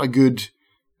not a good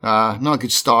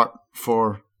start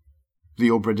for the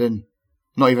Obra Dinn.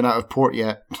 Not even out of port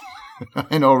yet,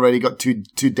 and already got two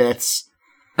deaths.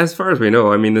 As far as we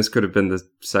know, I mean, this could have been the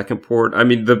second port. I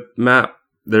mean, the map.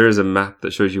 There is a map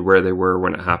that shows you where they were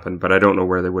when it happened, but I don't know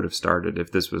where they would have started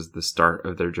if this was the start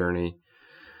of their journey.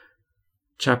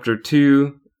 Chapter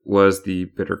 2 was the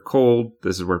bitter cold.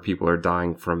 This is where people are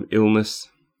dying from illness.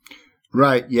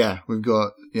 Right, yeah. We've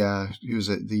got, who was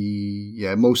it?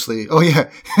 Mostly,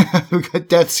 we've got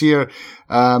deaths here.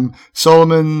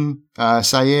 Solomon,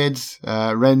 Syed,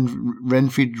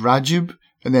 Renfried Rajub,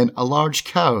 and then a large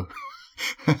cow.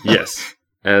 Yes.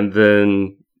 And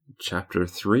then Chapter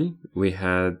 3, we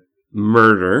had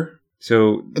murder.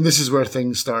 And this is where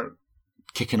things start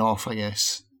kicking off, I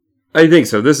guess. I think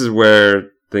so. This is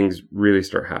where things really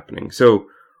start happening. So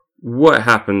what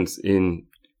happens in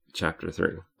Chapter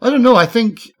 3? I don't know.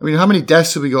 How many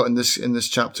deaths have we got in this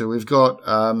chapter? We've got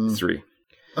 3.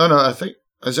 Oh no, I think,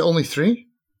 is it only 3?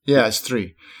 Yeah, it's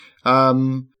 3.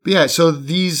 But yeah, so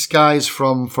these guys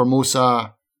from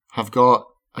Formosa have got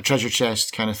a treasure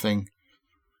chest kind of thing.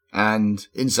 And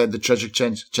inside the treasure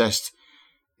chest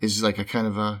is like a kind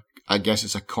of I guess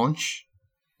it's a conch.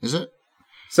 Is it?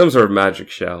 Some sort of magic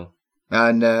shell.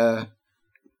 And, but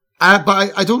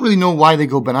I don't really know why they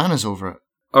go bananas over it.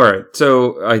 All right,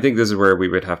 so I think this is where we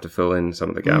would have to fill in some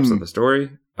of the gaps of the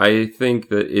story. I think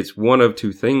that it's one of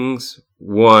two things.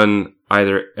 One,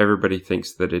 either everybody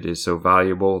thinks that it is so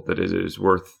valuable that it is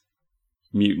worth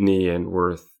mutiny and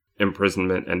worth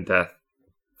imprisonment and death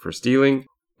for stealing,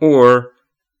 or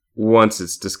once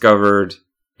it's discovered,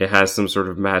 it has some sort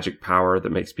of magic power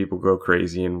that makes people go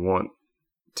crazy and want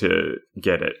to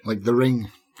get it. Like the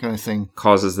ring kind of thing.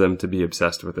 Causes them to be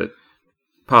obsessed with it.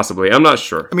 Possibly. I'm not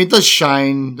sure. I mean, it does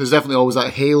shine. There's definitely always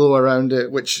that halo around it,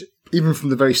 which even from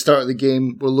the very start of the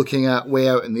game, we're looking at way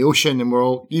out in the ocean, and we're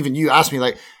all, even you asked me,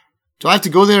 like, do I have to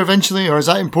go there eventually, or is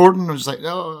that important? I was like,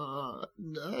 no,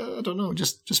 I don't know.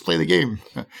 Just play the game.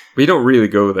 But you don't really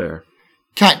go there.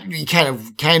 You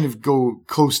kind of go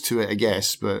close to it, I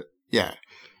guess, but yeah.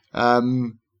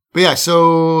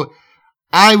 So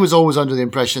I was always under the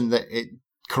impression that it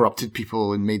corrupted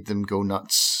people and made them go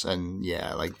nuts, and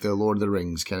yeah, like the Lord of the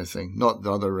Rings kind of thing, not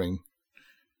the other ring.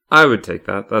 I would take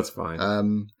that. That's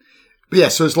fine. But yeah,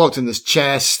 so it's locked in this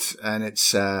chest, and it's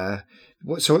so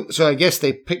I guess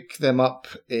they pick them up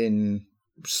in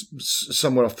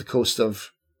somewhere off the coast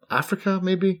of Africa,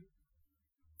 maybe.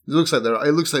 It looks like they're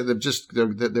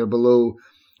below,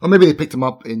 or maybe they picked them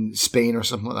up in Spain or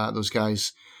something like that. Those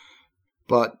guys,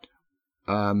 but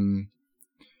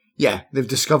they've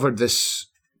discovered this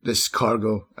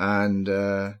cargo, and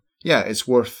it's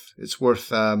worth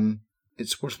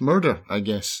murder, I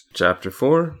guess. Chapter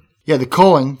 4. Yeah, the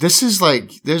calling. This is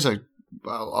like, there's a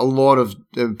lot of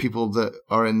people that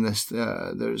are in this.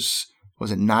 There's,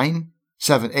 was it 9,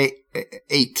 7,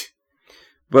 8?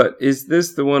 But is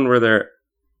this the one where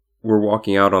we're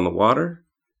walking out on the water?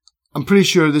 I'm pretty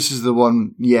sure this is the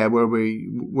one, where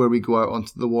we go out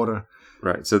onto the water.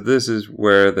 Right, so this is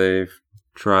where they've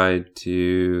tried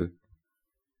to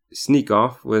sneak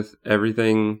off with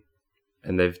everything,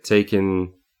 and they've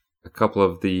taken a couple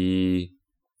of the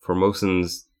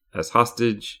Formosans as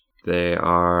hostage. They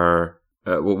are,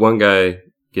 one guy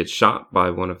gets shot by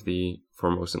one of the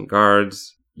Formosan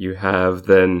guards. You have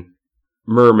then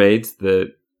mermaids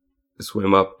that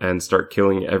swim up and start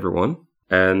killing everyone.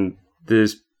 And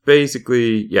this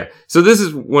basically, So this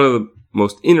is one of the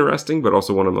most interesting, but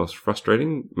also one of the most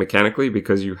frustrating mechanically,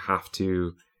 because you have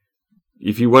to,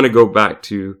 if you want to go back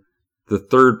to the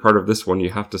third part of this one, you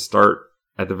have to start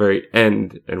at the very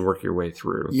end and work your way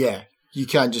through. Yeah. You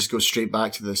can't just go straight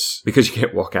back to this. Because you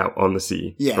can't walk out on the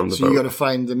sea from the boat. You got to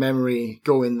find the memory,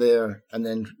 go in there, and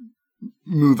then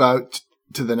move out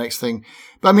to the next thing.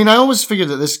 But I mean, I always figured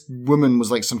that this woman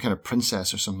was like some kind of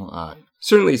princess or something like that.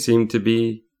 Certainly seemed to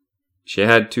be. She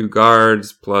had 2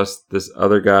 guards plus this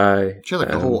other guy. She had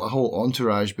like a whole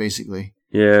entourage, basically.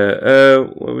 Yeah.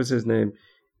 What was his name?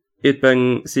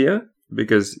 Itbang Sia?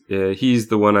 Because he's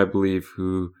the one, I believe,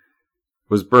 who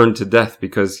was burned to death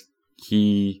because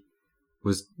he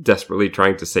was desperately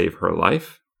trying to save her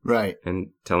life. Right.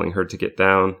 And telling her to get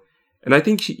down. And I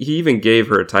think he even gave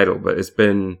her a title, but it's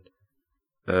been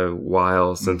a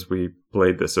while since we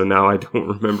played this, so now I don't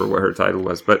remember what her title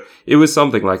was. But it was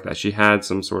something like that. She had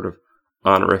some sort of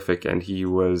honorific, and he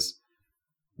was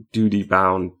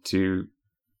duty-bound to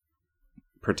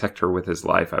protect her with his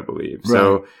life, I believe. Right.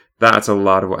 So that's a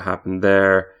lot of what happened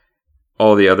there.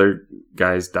 All the other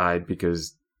guys died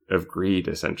because of greed,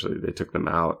 essentially. They took them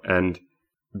out, and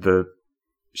the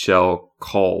shell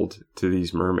called to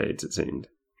these mermaids, it seemed.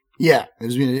 Yeah, it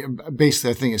was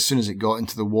basically, I think, as soon as it got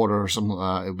into the water or something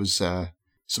like that, it was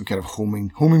some kind of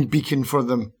homing beacon for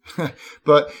them.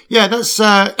 But yeah, that's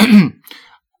the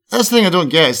thing I don't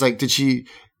get. It's like,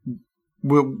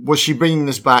 was she bringing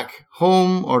this back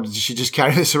home, or did she just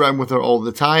carry this around with her all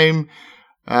the time?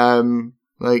 I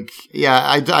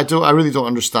really don't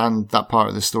understand that part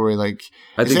of the story. Like,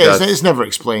 I think it's never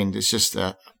explained. It's just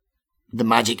the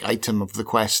magic item of the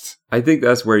quest. I think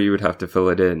that's where you would have to fill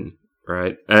it in.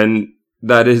 Right. And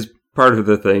that is part of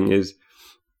the thing is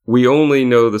we only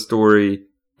know the story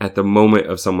at the moment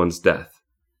of someone's death.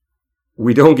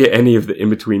 We don't get any of the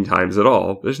in-between times at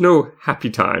all. There's no happy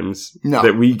times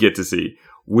that we get to see.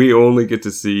 We only get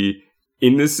to see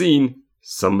in the scene,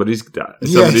 somebody's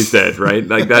dead, right?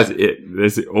 Like that's it.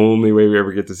 That's the only way we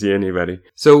ever get to see anybody.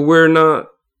 So we're not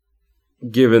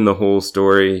given the whole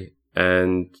story.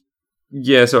 And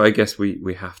so I guess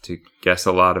we have to guess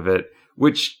a lot of it,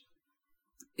 which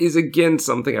is again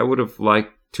something I would have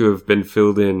liked to have been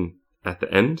filled in at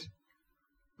the end.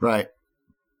 Right.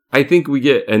 I think we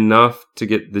get enough to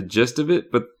get the gist of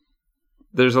it, but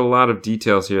there's a lot of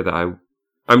details here that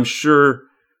I'm sure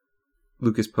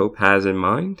Lucas Pope has in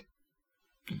mind,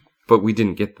 but we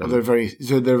didn't get them. They're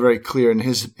very clear in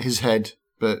his head,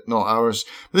 but not ours.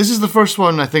 But this is the first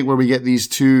one, I think, where we get these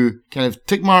 2 kind of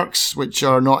tick marks, which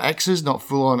are not X's, not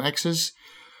full-on X's.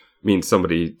 Means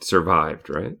somebody survived,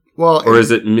 right? Well, or is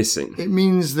it missing? It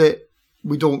means that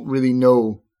we don't really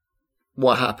know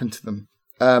what happened to them.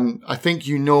 I think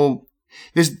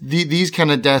these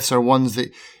kind of deaths are ones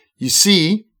that you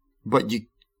see, but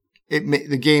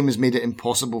the game has made it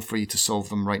impossible for you to solve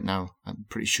them right now. I'm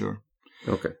pretty sure.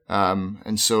 Okay.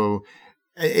 And so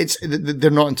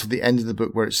they're not until the end of the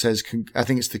book where it says. I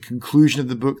think it's the conclusion of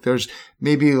the book. There's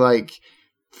maybe like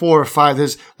 4 or 5.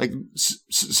 There's like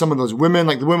some of those women,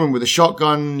 like the woman with the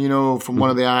shotgun, from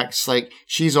one of the acts, like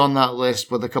she's on that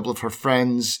list with a couple of her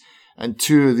friends, and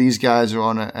 2 of these guys are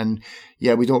on it. And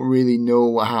yeah, we don't really know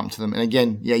what happened to them. And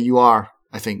again, you are,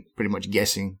 I think, pretty much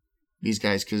guessing these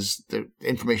guys because the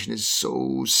information is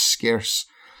so scarce.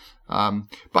 But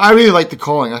I really liked the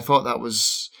calling. I thought that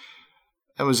was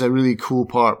a really cool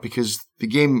part because the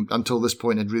game until this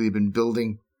point had really been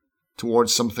building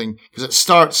towards something, because it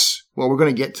starts, we're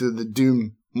going to get to the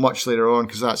doom much later on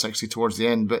because that's actually towards the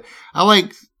end, but I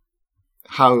like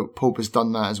how Pope has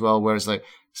done that as well, where it's like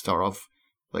start off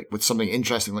like with something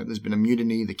interesting, like there's been a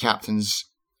mutiny, the captain's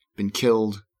been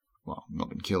killed, well, not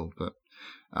been killed, but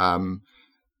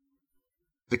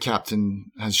the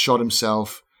captain has shot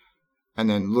himself, and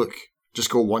then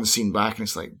just go one scene back and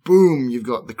it's like boom, you've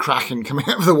got the Kraken coming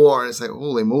out of the water, and it's like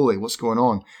holy moly, what's going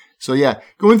on? So yeah,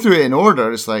 going through it in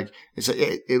order, it's like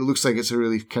it looks like it's a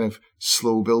really kind of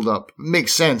slow build up. It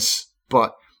makes sense,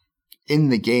 but in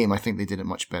the game, I think they did it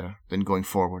much better than going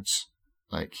forwards.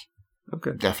 Like,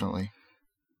 okay, definitely.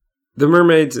 The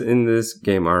mermaids in this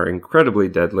game are incredibly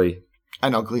deadly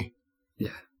and ugly.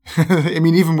 Yeah, I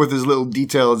mean, even with as little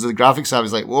detail as the graphics have,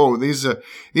 it's like whoa, these are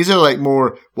like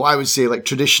more what I would say like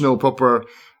traditional proper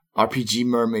RPG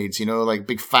mermaids. Like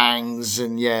big fangs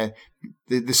and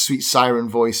the sweet siren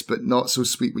voice, but not so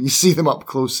sweet when you see them up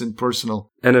close and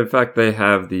personal. And in fact, they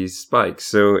have these spikes.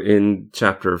 So in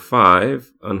Chapter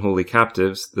 5, Unholy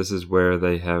Captives, this is where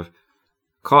they have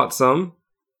caught some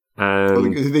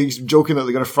And are they joking that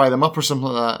they're going to fry them up or something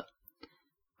like that?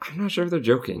 I'm not sure if they're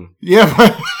joking.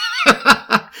 Yeah,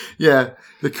 yeah.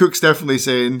 The cook's definitely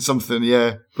saying something,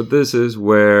 yeah. But this is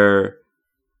where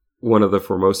one of the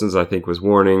Formosans, I think, was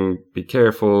warning, be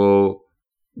careful,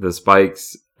 the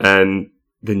spikes. And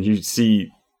then you see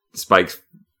spikes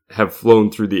have flown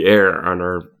through the air and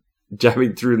are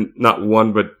jamming through not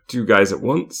one, but two guys at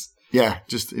once. Yeah,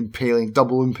 just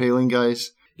double impaling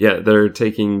guys. Yeah, they're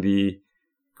taking the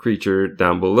creature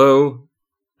down below,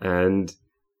 and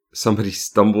somebody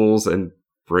stumbles and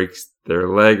breaks their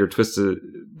leg or twists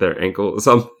their ankle or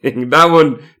something. That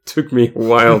one took me a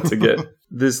while to get.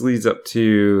 This leads up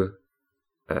to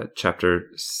chapter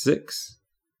 6,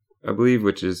 I believe,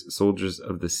 which is Soldiers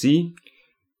of the Sea.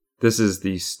 This is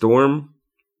the storm.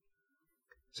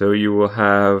 So you will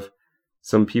have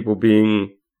some people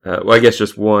being, I guess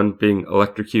just one being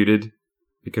electrocuted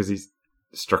because he's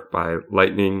struck by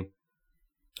lightning.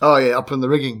 Oh, yeah, up in the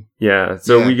rigging. Yeah,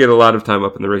 so we get a lot of time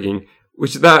up in the rigging,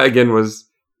 which that, again, was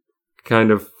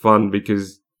kind of fun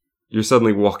because you're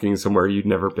suddenly walking somewhere you'd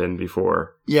never been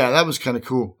before. Yeah, that was kind of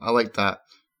cool. I like that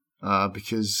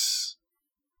because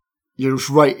you're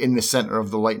right in the center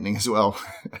of the lightning as well.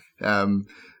 But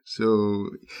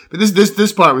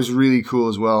this part was really cool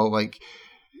as well. Like,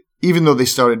 even though they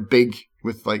started big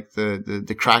with like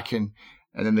the Kraken,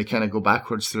 and then they kind of go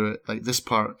backwards through it, like this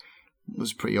part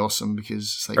was pretty awesome because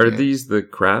it's like, are these the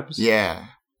crabs? Yeah.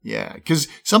 Because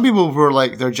some people were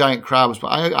like they're giant crabs, but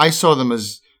I saw them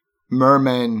as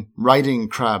mermen riding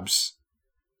crabs.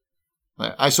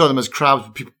 Like, I saw them as crabs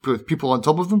with people on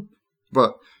top of them,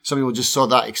 but some people just saw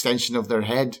that extension of their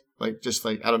head, like just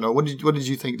like, I don't know. What did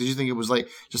you think? Did you think it was like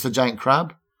just a giant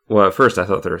crab? Well, at first I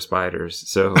thought they were spiders,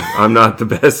 so I'm not the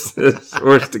best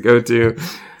source to go to.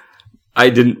 I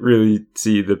didn't really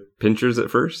see the pinchers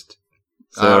at first.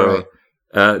 So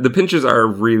the pinchers are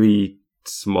really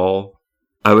small.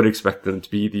 I would expect them to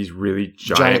be these really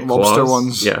giant lobster claws.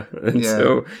 ones. Yeah. And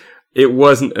so it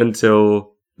wasn't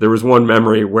until there was one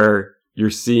memory where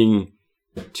you're seeing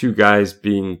two guys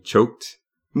being choked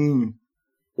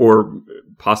or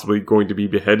possibly going to be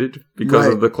beheaded because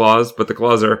of the claws. But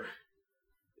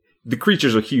the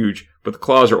creatures are huge, but the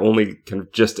claws are only kind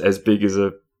of just as big as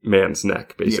a man's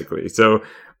neck, basically. Yeah. So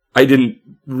I didn't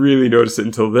really notice it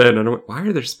until then. And I went, why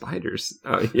are there spiders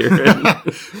out here?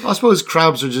 I suppose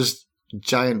crabs are just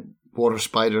giant water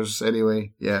spiders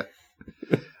anyway. Yeah.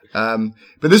 But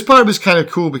this part was kind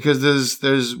of cool because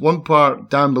there's one part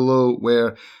down below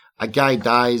where a guy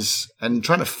dies, and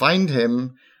trying to find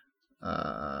him,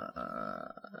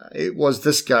 it was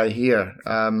this guy here.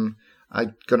 I'm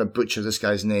going to butcher this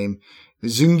guy's name.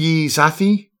 Zungi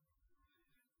Sathi,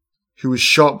 who was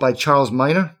shot by Charles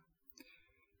Minor.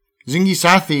 Zungi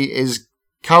Sathi is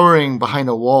cowering behind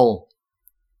a wall,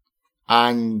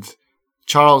 and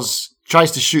Charles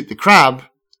tries to shoot the crab,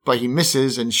 but he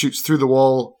misses and shoots through the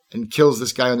wall and kills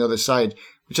this guy on the other side,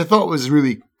 which I thought was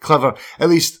really clever. At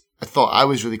least I thought I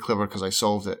was really clever because I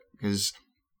solved it. Because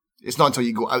it's not until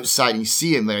you go outside and you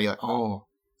see him there, you're like, oh,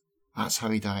 that's how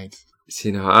he died.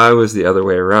 See, now I was the other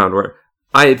way around, where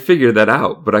I had figured that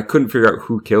out, but I couldn't figure out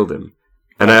who killed him.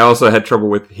 And I also had trouble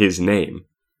with his name.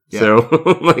 Yeah.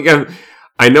 So, like,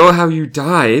 I know how you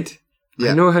died.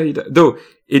 Yeah. I know how you died. Though,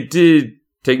 it did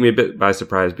take me a bit by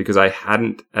surprise because I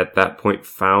hadn't, at that point,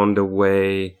 found a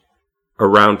way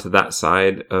around to that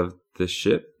side of the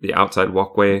ship, the outside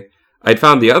walkway. I'd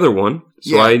found the other one,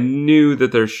 so I knew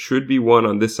that there should be one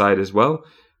on this side as well.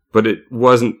 But it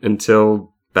wasn't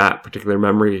until that particular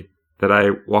memory that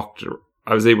I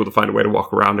was able to find a way to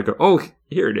walk around and go, oh,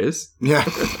 here it is. Yeah.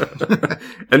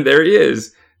 And there he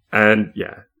is. And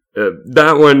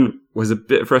that one was a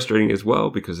bit frustrating as well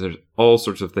because there's all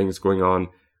sorts of things going on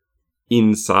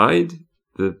inside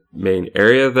the main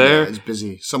area there. Yeah, it's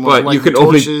busy. Someone's lighting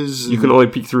torches. You can only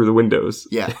peek through the windows.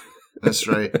 Yeah, that's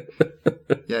right.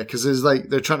 Yeah, because there's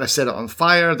they're trying to set it on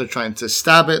fire. They're trying to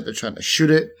stab it. They're trying to shoot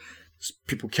it. There's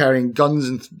people carrying guns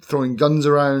and throwing guns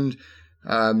around.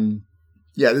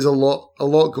 There's a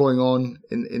lot going on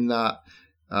in that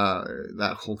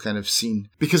whole kind of scene.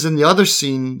 Because in the other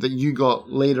scene that you got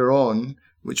later on,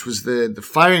 which was the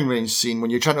firing range scene,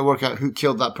 when you're trying to work out who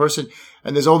killed that person,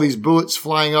 and there's all these bullets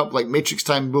flying up, like Matrix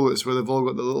time bullets, where they've all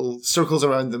got the little circles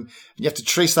around them, and you have to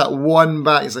trace that one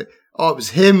back. It's like, oh, it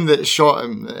was him that shot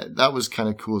him. That was kind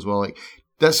of cool as well. Like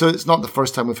that, so it's not the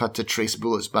first time we've had to trace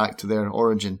bullets back to their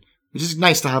origin, which is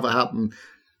nice to have it happen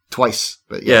twice.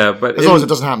 But but as long as it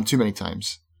doesn't happen too many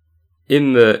times.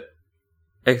 In the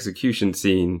execution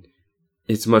scene,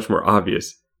 it's much more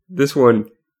obvious. This one,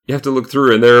 you have to look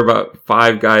through, and there are about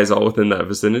 5 guys all within that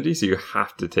vicinity, so you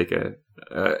have to take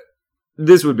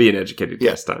this would be an educated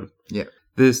Yeah. guess time. Yeah.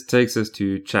 This takes us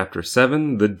to Chapter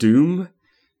 7, The Doom.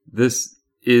 This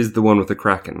is the one with the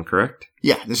Kraken, correct?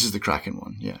 Yeah, this is the Kraken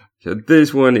one, yeah. So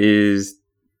this one is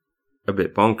a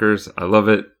bit bonkers. I love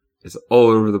it. It's all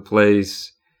over the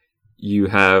place. You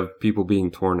have people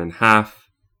being torn in half.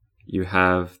 You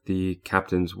have the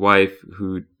captain's wife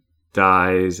who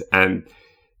dies. And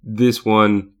this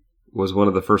one was one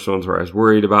of the first ones where I was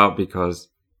worried about because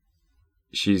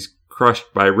she's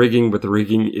crushed by rigging, but the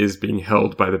rigging is being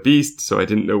held by the beast. So I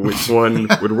didn't know which one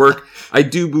would work. I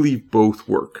do believe both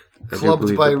work.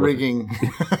 Clubbed by rigging.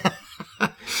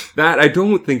 That I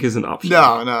don't think is an option.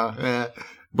 No, yeah.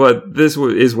 But this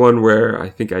is one where I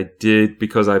think I did,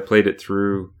 because I played it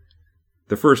through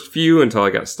the first few until I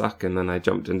got stuck, and then I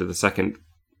jumped into the second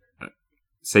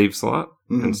save slot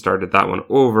and started that one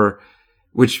over,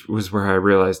 which was where I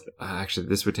realized, actually,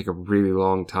 this would take a really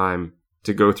long time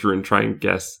to go through and try and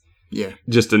guess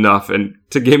just enough, and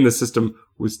to game the system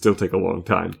would still take a long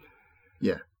time.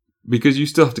 Yeah. Because you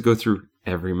still have to go through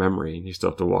every memory, and you still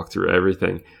have to walk through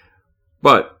everything.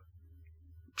 But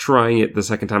trying it the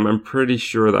second time, I'm pretty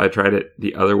sure that I tried it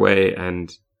the other way,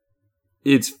 and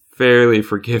it's fairly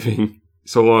forgiving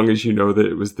so long as you know that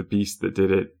it was the beast that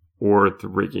did it or the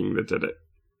rigging that did it.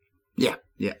 Yeah.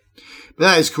 But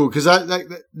that is cool, because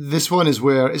this one is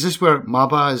this where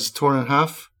Maba is torn in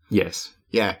half? Yes.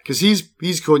 Yeah, because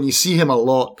he's cool, and you see him a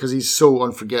lot because he's so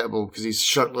unforgettable, because he's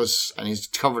shirtless and he's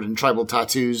covered in tribal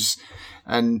tattoos.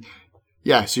 And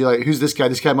yeah, so you're like, who's this guy?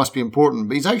 This guy must be important.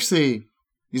 But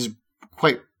he's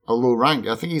quite a low rank.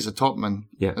 I think he's a topman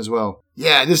as well.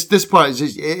 Yeah, this part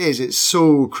it's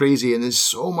so crazy, and there's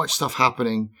so much stuff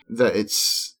happening that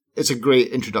it's a great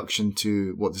introduction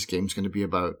to what this game's going to be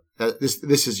about.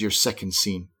 This is your second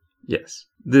scene. Yes.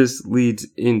 This leads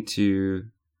into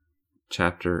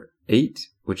Chapter 8,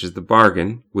 which is the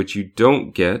bargain, which you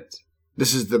don't get.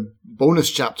 This is the bonus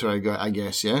chapter, I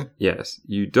guess, yeah? Yes.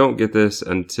 You don't get this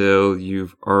until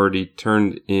you've already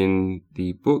turned in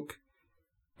the book.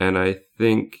 And I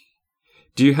think...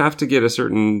 Do you have to get a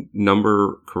certain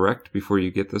number correct before you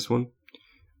get this one?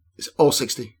 It's all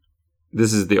 60.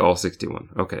 This is the all 60 one.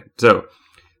 Okay. So,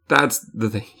 that's the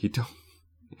thing.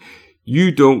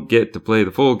 You don't get to play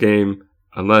the full game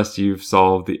unless you've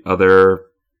solved the other...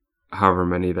 however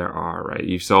many there are, right?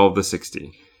 You solved the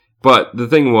 60. But the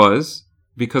thing was,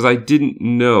 because I didn't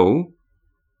know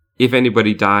if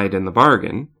anybody died in the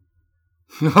bargain,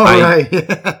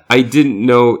 I didn't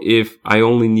know if I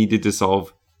only needed to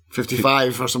solve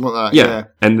 55 or something like that. Yeah,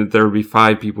 and that there would be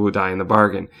 5 people who die in the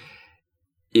bargain.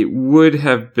 It would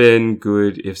have been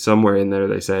good if somewhere in there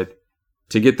they said,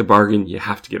 to get the bargain, you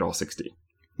have to get all 60.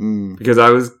 Because I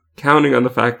was counting on the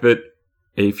fact that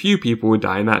a few people would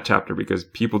die in that chapter because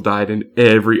people died in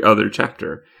every other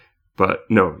chapter. But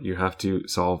no, you have to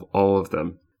solve all of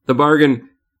them. The bargain,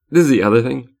 this is the other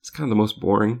thing. It's kind of the most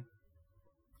boring.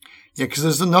 Yeah, because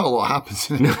there's not a lot happens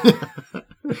in it.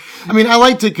 I mean, I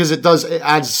liked it because it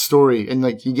adds story. And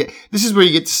like this is where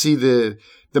you get to see the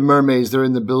mermaids. They're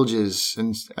in the bilges.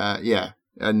 And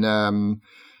And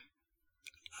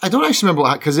I don't actually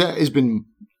remember because it has been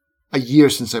a year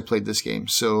since I played this game.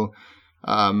 So,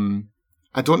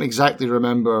 I don't exactly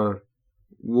remember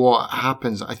what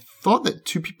happens. I thought that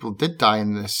 2 people did die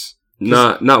in this.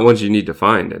 Not ones you need to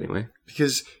find, anyway.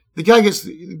 Because the guy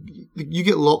you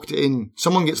get locked in.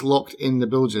 Someone gets locked in the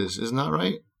bilges, isn't that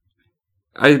right?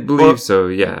 I believe so,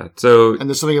 yeah. So, and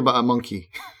there's something about a monkey.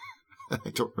 I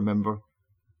don't remember.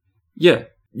 Yeah,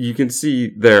 you can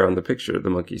see there on the picture the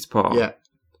monkey's paw. Yeah.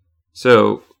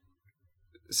 So,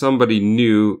 somebody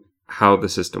knew how the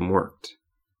system worked.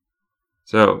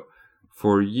 So,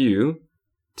 for you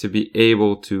to be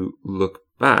able to look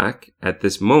back at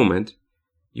this moment,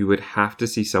 you would have to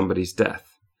see somebody's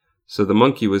death. So the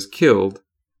monkey was killed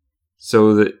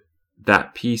so that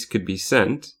that piece could be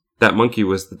sent. That monkey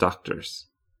was the doctor's.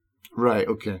 Right,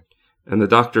 okay. And the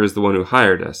doctor is the one who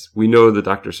hired us. We know the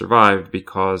doctor survived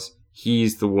because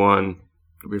he's the one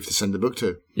we have to send the book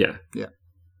to. Yeah. Yeah.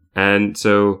 And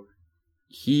so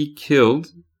he killed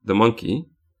the monkey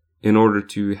in order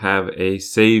to have a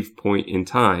save point in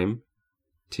time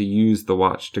to use the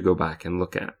watch to go back and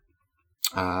look at.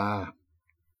 Ah.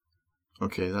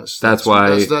 Okay, that's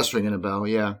why that's ringing a bell,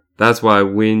 yeah. That's why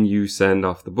when you send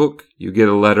off the book, you get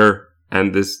a letter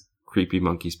and this creepy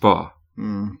monkey's paw.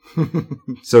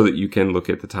 So that you can look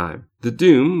at the time. The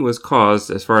doom was caused,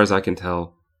 as far as I can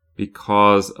tell,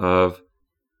 because of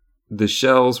the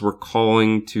shells were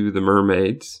calling to the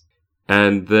mermaids,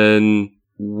 and then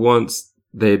once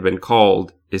they had been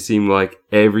called, it seemed like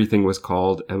everything was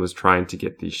called and was trying to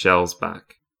get these shells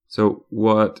back. So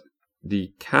what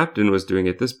the captain was doing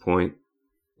at this point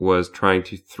was trying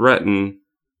to threaten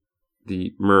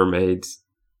the mermaids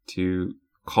to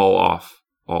call off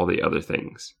all the other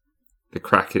things. The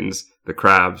krakens, the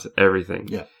crabs, everything.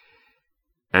 Yeah.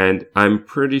 And I'm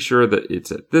pretty sure that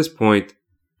it's at this point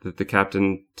that the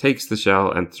captain takes the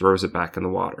shell and throws it back in the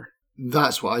water.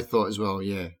 That's what I thought as well,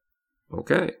 yeah.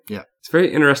 Okay. Yeah. It's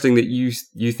very interesting that you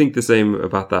think the same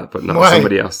about that, but not Why?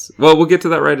 somebody else. Well, we'll get to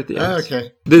that right at the end.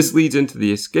 Okay. This leads into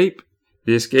the escape.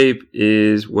 The escape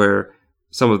is where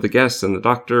some of the guests and the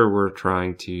doctor were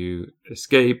trying to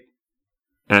escape.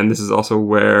 And this is also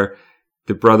where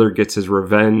the brother gets his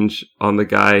revenge on the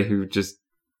guy who just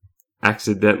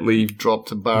accidentally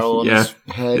dropped a barrel on his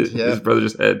head. His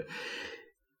brother's head.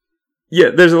 Yeah,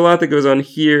 there's a lot that goes on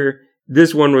here.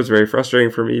 This one was very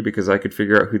frustrating for me because I could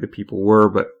figure out who the people were,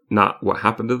 but not what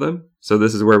happened to them. So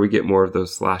this is where we get more of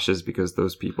those slashes because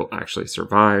those people actually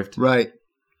survived. Right.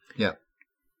 Yeah.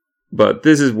 But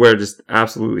this is where just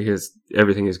absolutely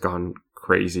everything has gone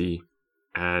crazy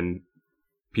and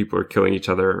people are killing each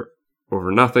other over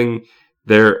nothing.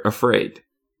 They're afraid.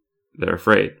 They're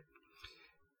afraid.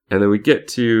 And then we get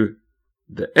to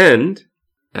the end,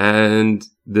 and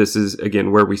this is,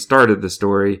 again, where we started the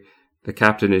story. The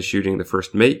captain is shooting the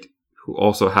first mate, who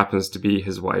also happens to be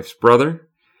his wife's brother.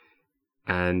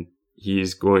 And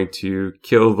he's going to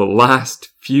kill the last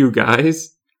few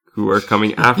guys who are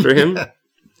coming after him. Yeah.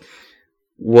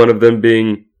 One of them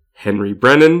being Henry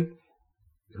Brennan,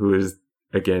 who is,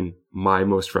 again, my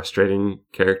most frustrating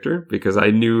character, because I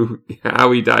knew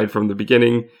how he died from the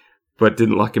beginning, but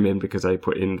didn't lock him in because I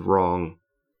put in the wrong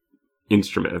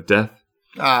instrument of death.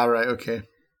 Ah, right, okay.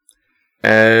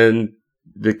 And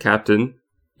the captain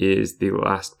is the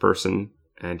last person,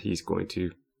 and he's going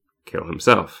to kill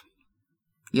himself.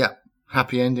 Yeah,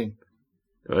 happy ending.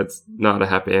 It's not a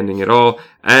happy ending at all,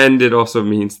 and it also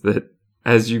means that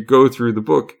as you go through the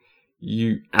book,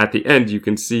 at the end you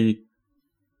can see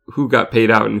who got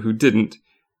paid out and who didn't,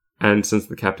 and since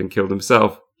the captain killed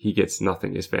himself, he gets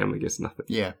nothing, his family gets nothing.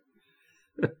 Yeah.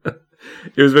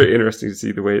 It was very interesting to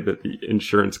see the way that the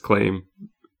insurance claim,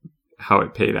 how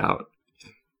it paid out.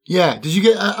 Yeah, did you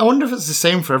get? I wonder if it's the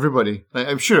same for everybody. Like,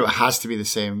 I'm sure it has to be the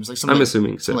same. It's like something. I'm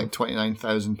assuming so. Something like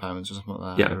 £29,000 or something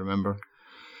like that. Yeah, I remember.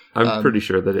 I'm pretty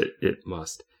sure that it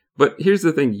must. But here's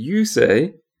the thing: you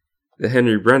say that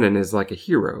Henry Brennan is like a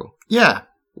hero. Yeah.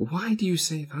 Why do you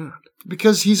say that?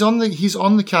 Because he's on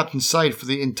the captain's side for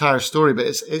the entire story, but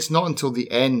it's not until the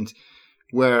end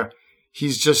where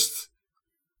he's just.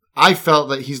 I felt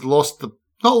that he's not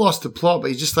lost the plot, but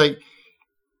he's just like,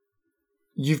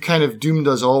 you've kind of doomed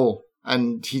us all,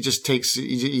 and he just takes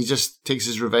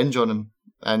his revenge on him,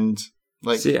 and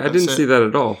like. See, I didn't see that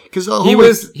at all. Because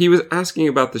he was asking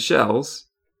about the shells,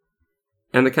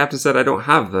 and the captain said, "I don't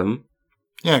have them."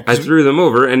 Yeah, I threw them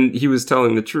over, and he was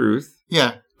telling the truth.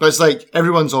 Yeah, but it's like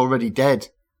everyone's already dead,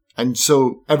 and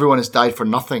so everyone has died for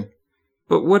nothing.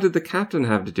 But what did the captain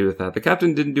have to do with that? The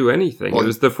captain didn't do anything. Well, it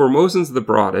was the Formosans that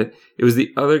brought it. It was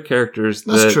the other characters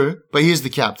that... That's true, but he is the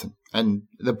captain, and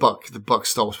the buck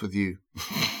stops with you.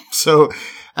 So,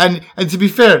 and to be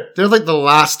fair, they're like the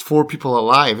last 4 people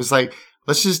alive. It's like,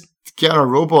 let's just get on a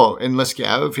robot and let's get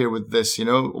out of here with this, you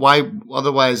know? Why,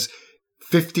 otherwise,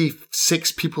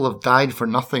 56 people have died for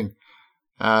nothing.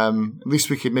 At least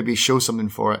we could maybe show something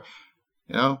for it.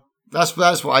 You know? That's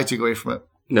what I took away from it.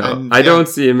 No, and, I don't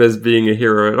see him as being a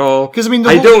hero at all. Because I mean,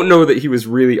 I don't know that he was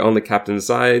really on the captain's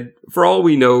side. For all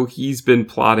we know, he's been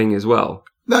plotting as well.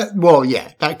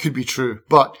 That could be true.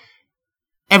 But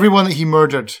everyone that he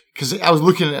murdered, because I was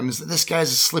looking at him, this guy's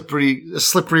a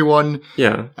slippery one.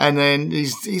 Yeah. And then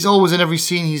he's always in every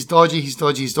scene. He's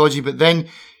dodgy. But then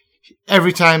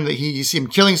every time that you see him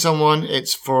killing someone,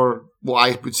 it's for what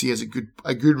I would see as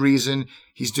a good reason.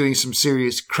 He's doing some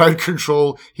serious crowd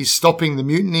control. He's stopping the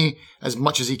mutiny as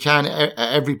much as he can at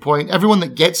every point. Everyone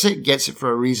that gets it for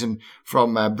a reason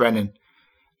from Brennan.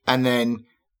 And then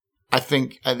I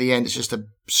think at the end it's just a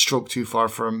stroke too far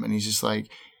for him, and he's just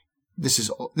like,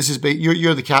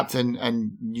 you're the captain,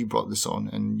 and you brought this on,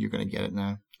 and you're going to get it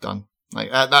now. Done.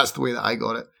 Like that's the way that I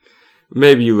got it.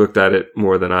 Maybe you looked at it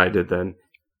more than I did then.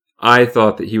 I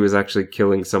thought that he was actually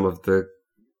killing some of the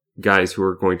guys who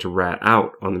were going to rat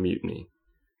out on the mutiny.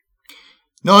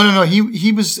 No.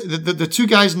 He was the 2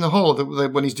 guys in the hall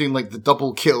when he's doing like the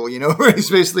double kill, you know, where he's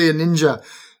basically a ninja.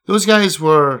 Those guys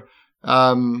were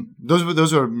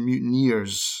those were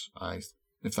mutineers,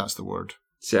 if that's the word.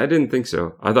 See, I didn't think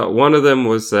so. I thought one of them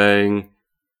was saying,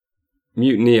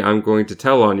 "Mutiny, I'm going to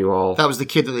tell on you all." That was the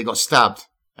kid that they got stabbed.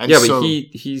 And yeah, but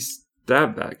he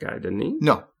stabbed that guy, didn't he?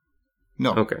 No.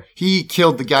 Okay. He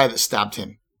killed the guy that stabbed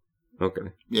him.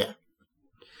 Okay. Yeah.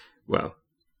 Well,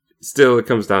 still, it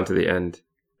comes down to the end.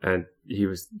 and he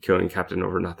was killing Captain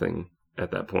over nothing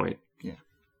at that point. Yeah.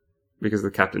 Because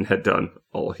the captain had done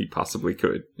all he possibly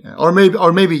could. Yeah. Or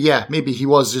maybe he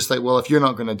was just like, well, if you're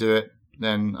not going to do it,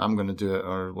 then I'm going to do it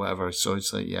or whatever. So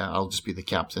it's like, yeah, I'll just be the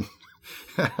captain.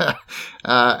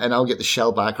 And I'll get the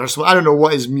shell back or so. I don't know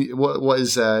what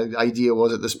his idea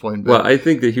was at this point. But well, I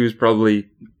think that he was probably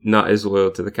not as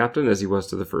loyal to the captain as he was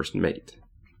to the first mate.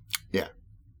 Yeah.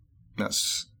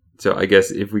 That's... So I guess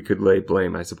if we could lay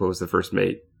blame, I suppose the first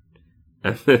mate.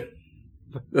 And then,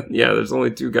 yeah, there's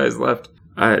only 2 guys left.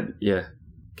 Yeah.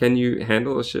 Can you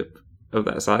handle a ship of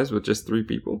that size with just 3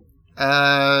 people?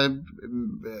 Maybe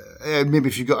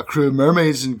if you've got a crew of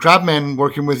mermaids and crabmen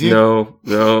working with you. No,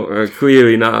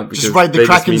 clearly not. Just ride the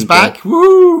Kraken's back.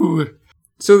 Woo!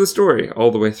 So the story,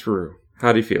 all the way through.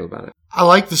 How do you feel about it? I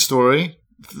like the story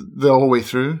the whole way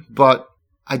through, but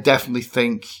I definitely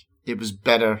think it was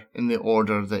better in the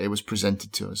order that it was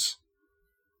presented to us.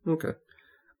 Okay.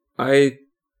 I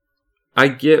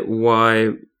get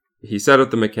why he set up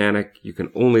the mechanic, you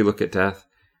can only look at death,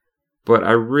 but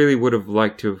I really would have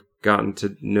liked to have gotten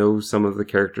to know some of the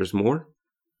characters more.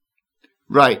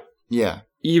 Right, yeah.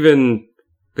 Even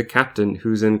the captain,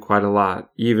 who's in quite a lot.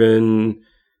 Even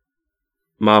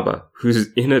Maba,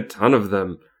 who's in a ton of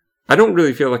them. I don't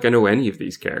really feel like I know any of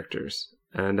these characters.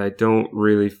 And I don't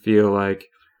really feel like...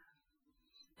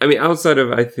 I mean, outside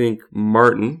of, I think,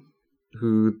 Martin,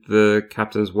 who the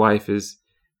captain's wife is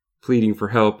pleading for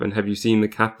help, and have you seen the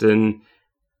captain?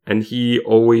 And he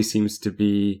always seems to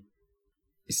be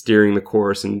steering the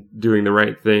course and doing the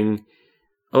right thing.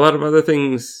 A lot of other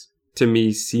things to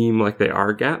me seem like they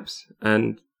are gaps,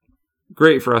 and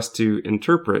great for us to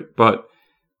interpret, but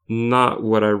not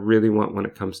what I really want when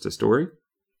it comes to story.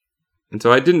 And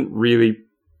so I didn't really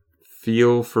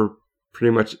feel for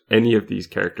pretty much any of these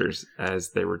characters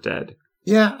as they were dead.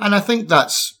 Yeah, and I think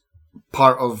that's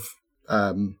part of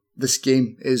this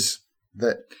game, is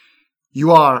that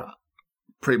you are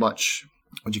pretty much,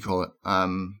 what do you call it,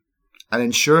 an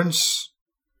insurance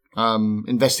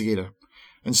investigator.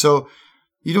 And so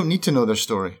you don't need to know their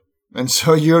story. And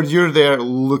so you're there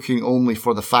looking only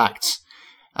for the facts.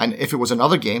 And if it was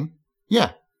another game,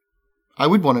 yeah, I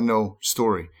would want to know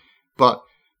story. But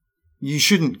you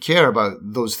shouldn't care about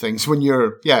those things when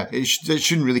you're, it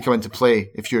shouldn't really come into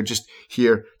play if you're just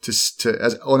here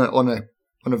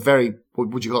on a very, what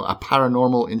would you call it, a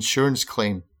paranormal insurance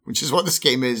claim, which is what this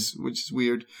game is, which is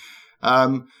weird.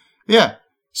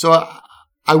 So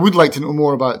I would like to know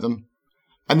more about them.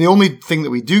 And the only thing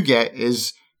that we do get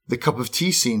is the cup of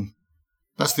tea scene.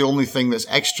 That's the only thing that's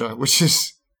extra, which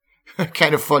is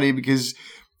kind of funny, because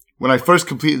when I first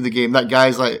completed the game, that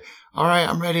guy's like, all right,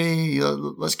 I'm ready.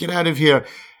 Let's get out of here.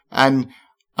 And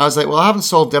I was like, well, I haven't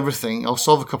solved everything. I'll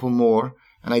solve a couple more.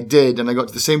 And I did. And I got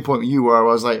to the same point you were. I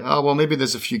was like, oh, well, maybe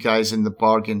there's a few guys in the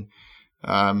bargain.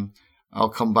 I'll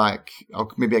come back.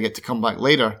 Maybe I get to come back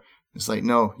later. It's like,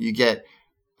 no, you get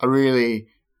a really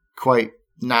quite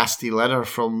nasty letter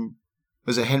from,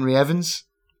 was it Henry Evans?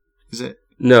 Is it?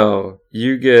 No,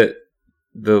 you get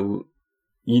the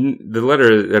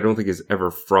letter. I don't think is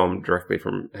ever directly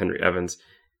from Henry Evans.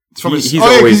 It's from because he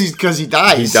dies.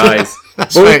 He dies.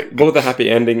 That's both, right. Both the happy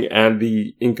ending and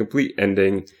the incomplete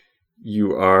ending.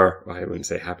 You are, I wouldn't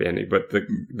say happy ending, but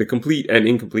the complete and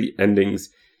incomplete endings.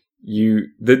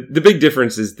 The big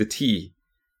difference is the tea,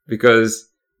 because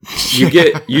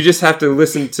you just have to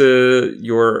listen to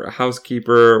your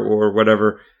housekeeper or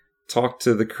whatever talk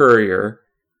to the courier,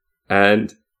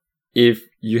 and if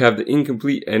you have the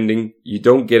incomplete ending, you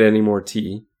don't get any more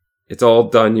tea. It's all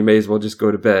done. You may as well just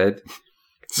go to bed.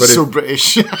 But so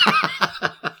British.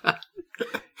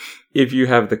 If you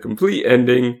have the complete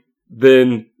ending,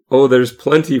 then there's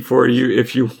plenty for you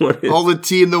if you want it. All the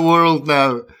tea in the world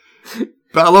now.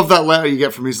 But I love that letter you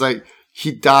get from him. He's like,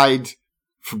 he died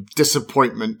from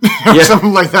disappointment or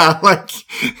something like that. Like,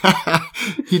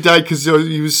 he died because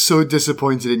he was so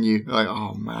disappointed in you. Like,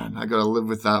 oh man, I gotta live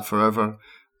with that forever.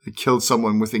 I killed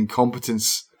someone with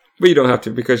incompetence. But you don't have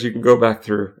to, because you can go back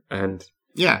through and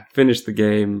finish the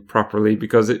game properly,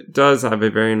 because it does have a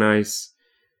very nice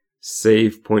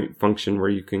save point function where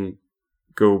you can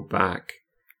go back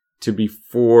to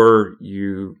before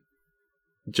you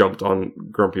jumped on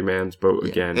Grumpy Man's boat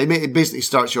again. It basically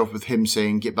starts you off with him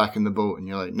saying, get back in the boat, and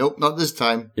you're like, nope, not this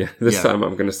time. Yeah, this time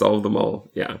I'm going to solve them all.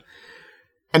 Yeah.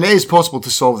 And it is possible to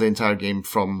solve the entire game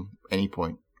from any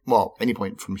point. Well, any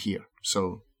point from here.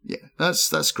 So, yeah,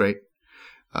 that's great.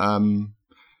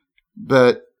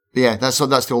 But yeah, that's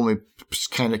the only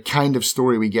kind of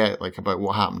story we get, like, about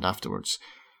what happened afterwards.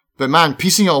 But man,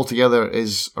 piecing it all together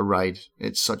is a ride.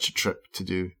 It's such a trip to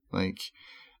do. Like,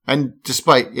 And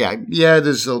despite,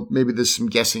 there's maybe there's some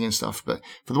guessing and stuff, but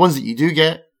for the ones that you do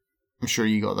get, I'm sure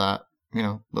you got that,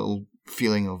 little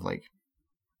feeling of like,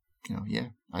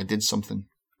 I did something.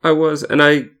 I was, and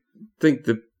I think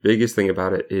the biggest thing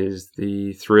about it is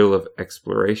the thrill of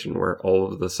exploration, where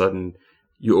all of a sudden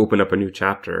you open up a new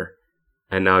chapter,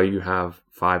 and now you have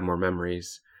 5 more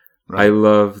memories. Right. I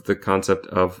love the concept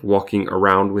of walking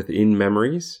around within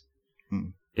memories.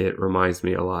 It reminds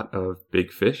me a lot of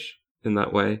Big Fish in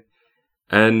that way.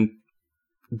 And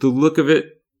the look of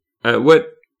it, what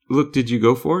look did you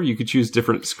go for? You could choose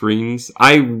different screens.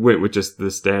 I went with just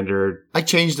the standard. I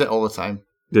changed it all the time.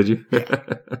 Did you?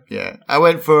 Yeah. I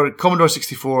went for Commodore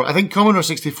 64. I think Commodore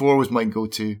 64 was my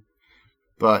go-to,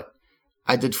 but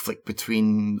I did flick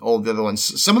between all the other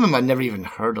ones. Some of them I'd never even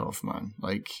heard of, man.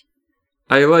 Like,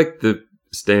 I like the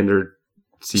standard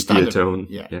sepia tone.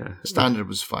 Yeah. Standard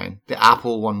was fine. The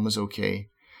Apple one was okay.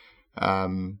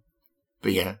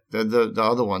 But yeah, the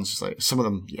other ones, like some of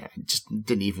them, just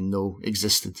didn't even know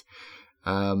existed.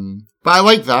 But I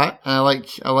like that. And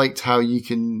I liked how you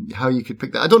could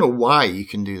pick that. I don't know why you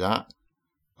can do that.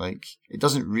 Like, it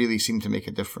doesn't really seem to make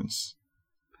a difference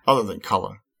other than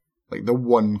color, like the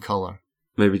one color.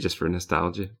 Maybe just for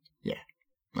nostalgia. Yeah,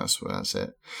 that's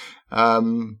it.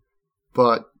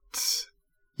 But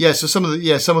yeah, so some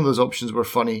of those options were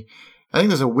funny. I think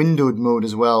there's a windowed mode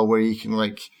as well where you can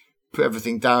like put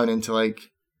everything down into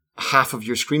like half of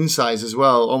your screen size as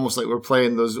well, almost like we're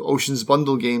playing those Ocean's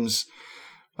Bundle games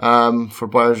for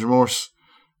Buyer's Remorse.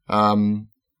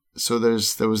 So there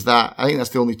was that. I think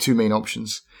that's the only 2 main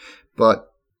options. But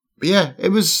yeah, it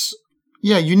was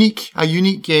a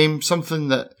unique game, something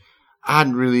that I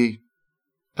hadn't really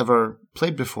ever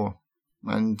played before,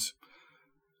 and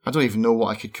I don't even know what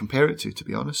I could compare it to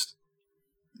be honest.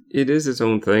 It is its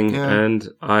own thing, and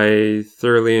I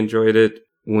thoroughly enjoyed it.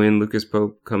 When Lucas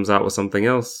Pope comes out with something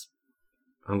else,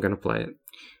 I'm going to play it.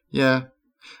 Yeah.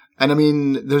 And I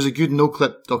mean, there's a good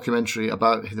no-clip documentary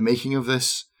about the making of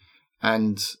this,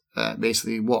 and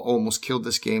basically what almost killed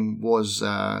this game was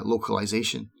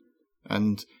localization.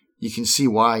 And you can see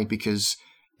why, because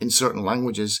in certain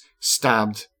languages,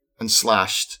 stabbed and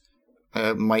slashed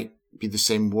might be the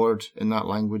same word in that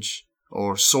language,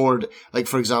 or sword. Like,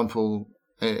 for example,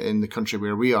 in the country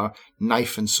where we are,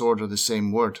 knife and sword are the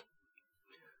same word.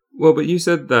 Well, but you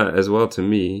said that as well to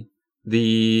me.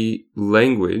 The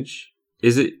language,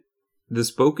 is it the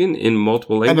spoken in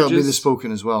multiple languages? And it'll be the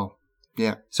spoken as well.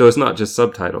 Yeah. So it's not just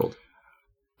subtitled?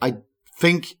 I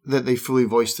think that they fully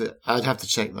voiced it. I'd have to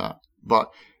check that. But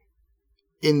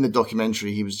in the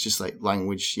documentary, he was just like,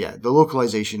 language, the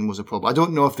localization was a problem. I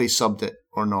don't know if they subbed it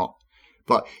or not.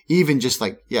 But even just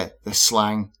like, the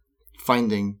slang,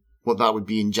 finding what that would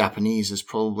be in Japanese is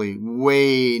probably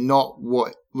way not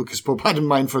what Lucas Pope had in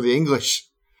mind for the English.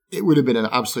 It would have been an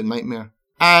absolute nightmare.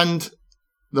 And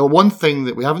the one thing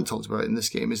that we haven't talked about in this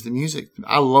game is the music.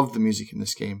 I love the music in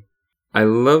this game. I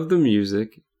love the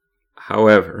music.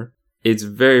 However, it's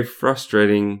very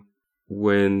frustrating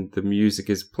when the music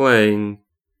is playing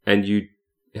and you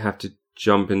have to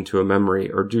jump into a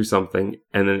memory or do something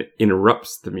and then it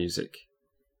interrupts the music.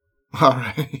 All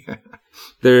right.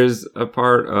 There's a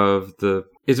part of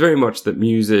it's very much that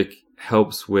music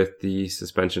helps with the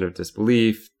suspension of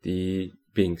disbelief, the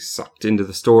being sucked into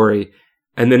the story.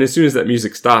 And then as soon as that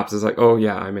music stops, it's like, oh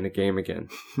yeah, I'm in a game again.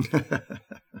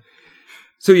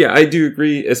 So yeah, I do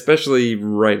agree, especially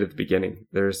right at the beginning.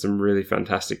 There's some really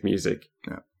fantastic music.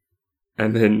 Yeah.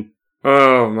 And then,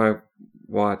 oh, my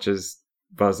watch is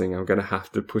buzzing. I'm going to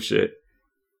have to push it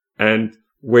and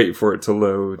wait for it to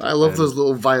load. I love those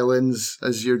little violins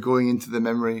as you're going into the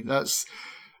memory.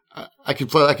 I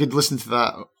could listen to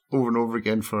that over and over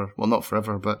again for, well, not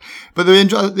forever, but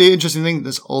the interesting thing,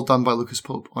 that's all done by Lucas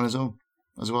Pope on his own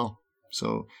as well.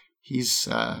 So he's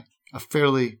a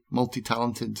fairly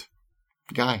multi-talented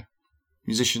guy,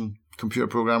 musician, computer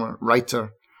programmer,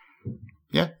 writer.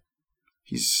 Yeah,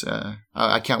 he's.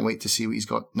 I can't wait to see what he's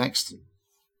got next.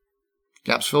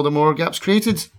 Gaps filled or more gaps created.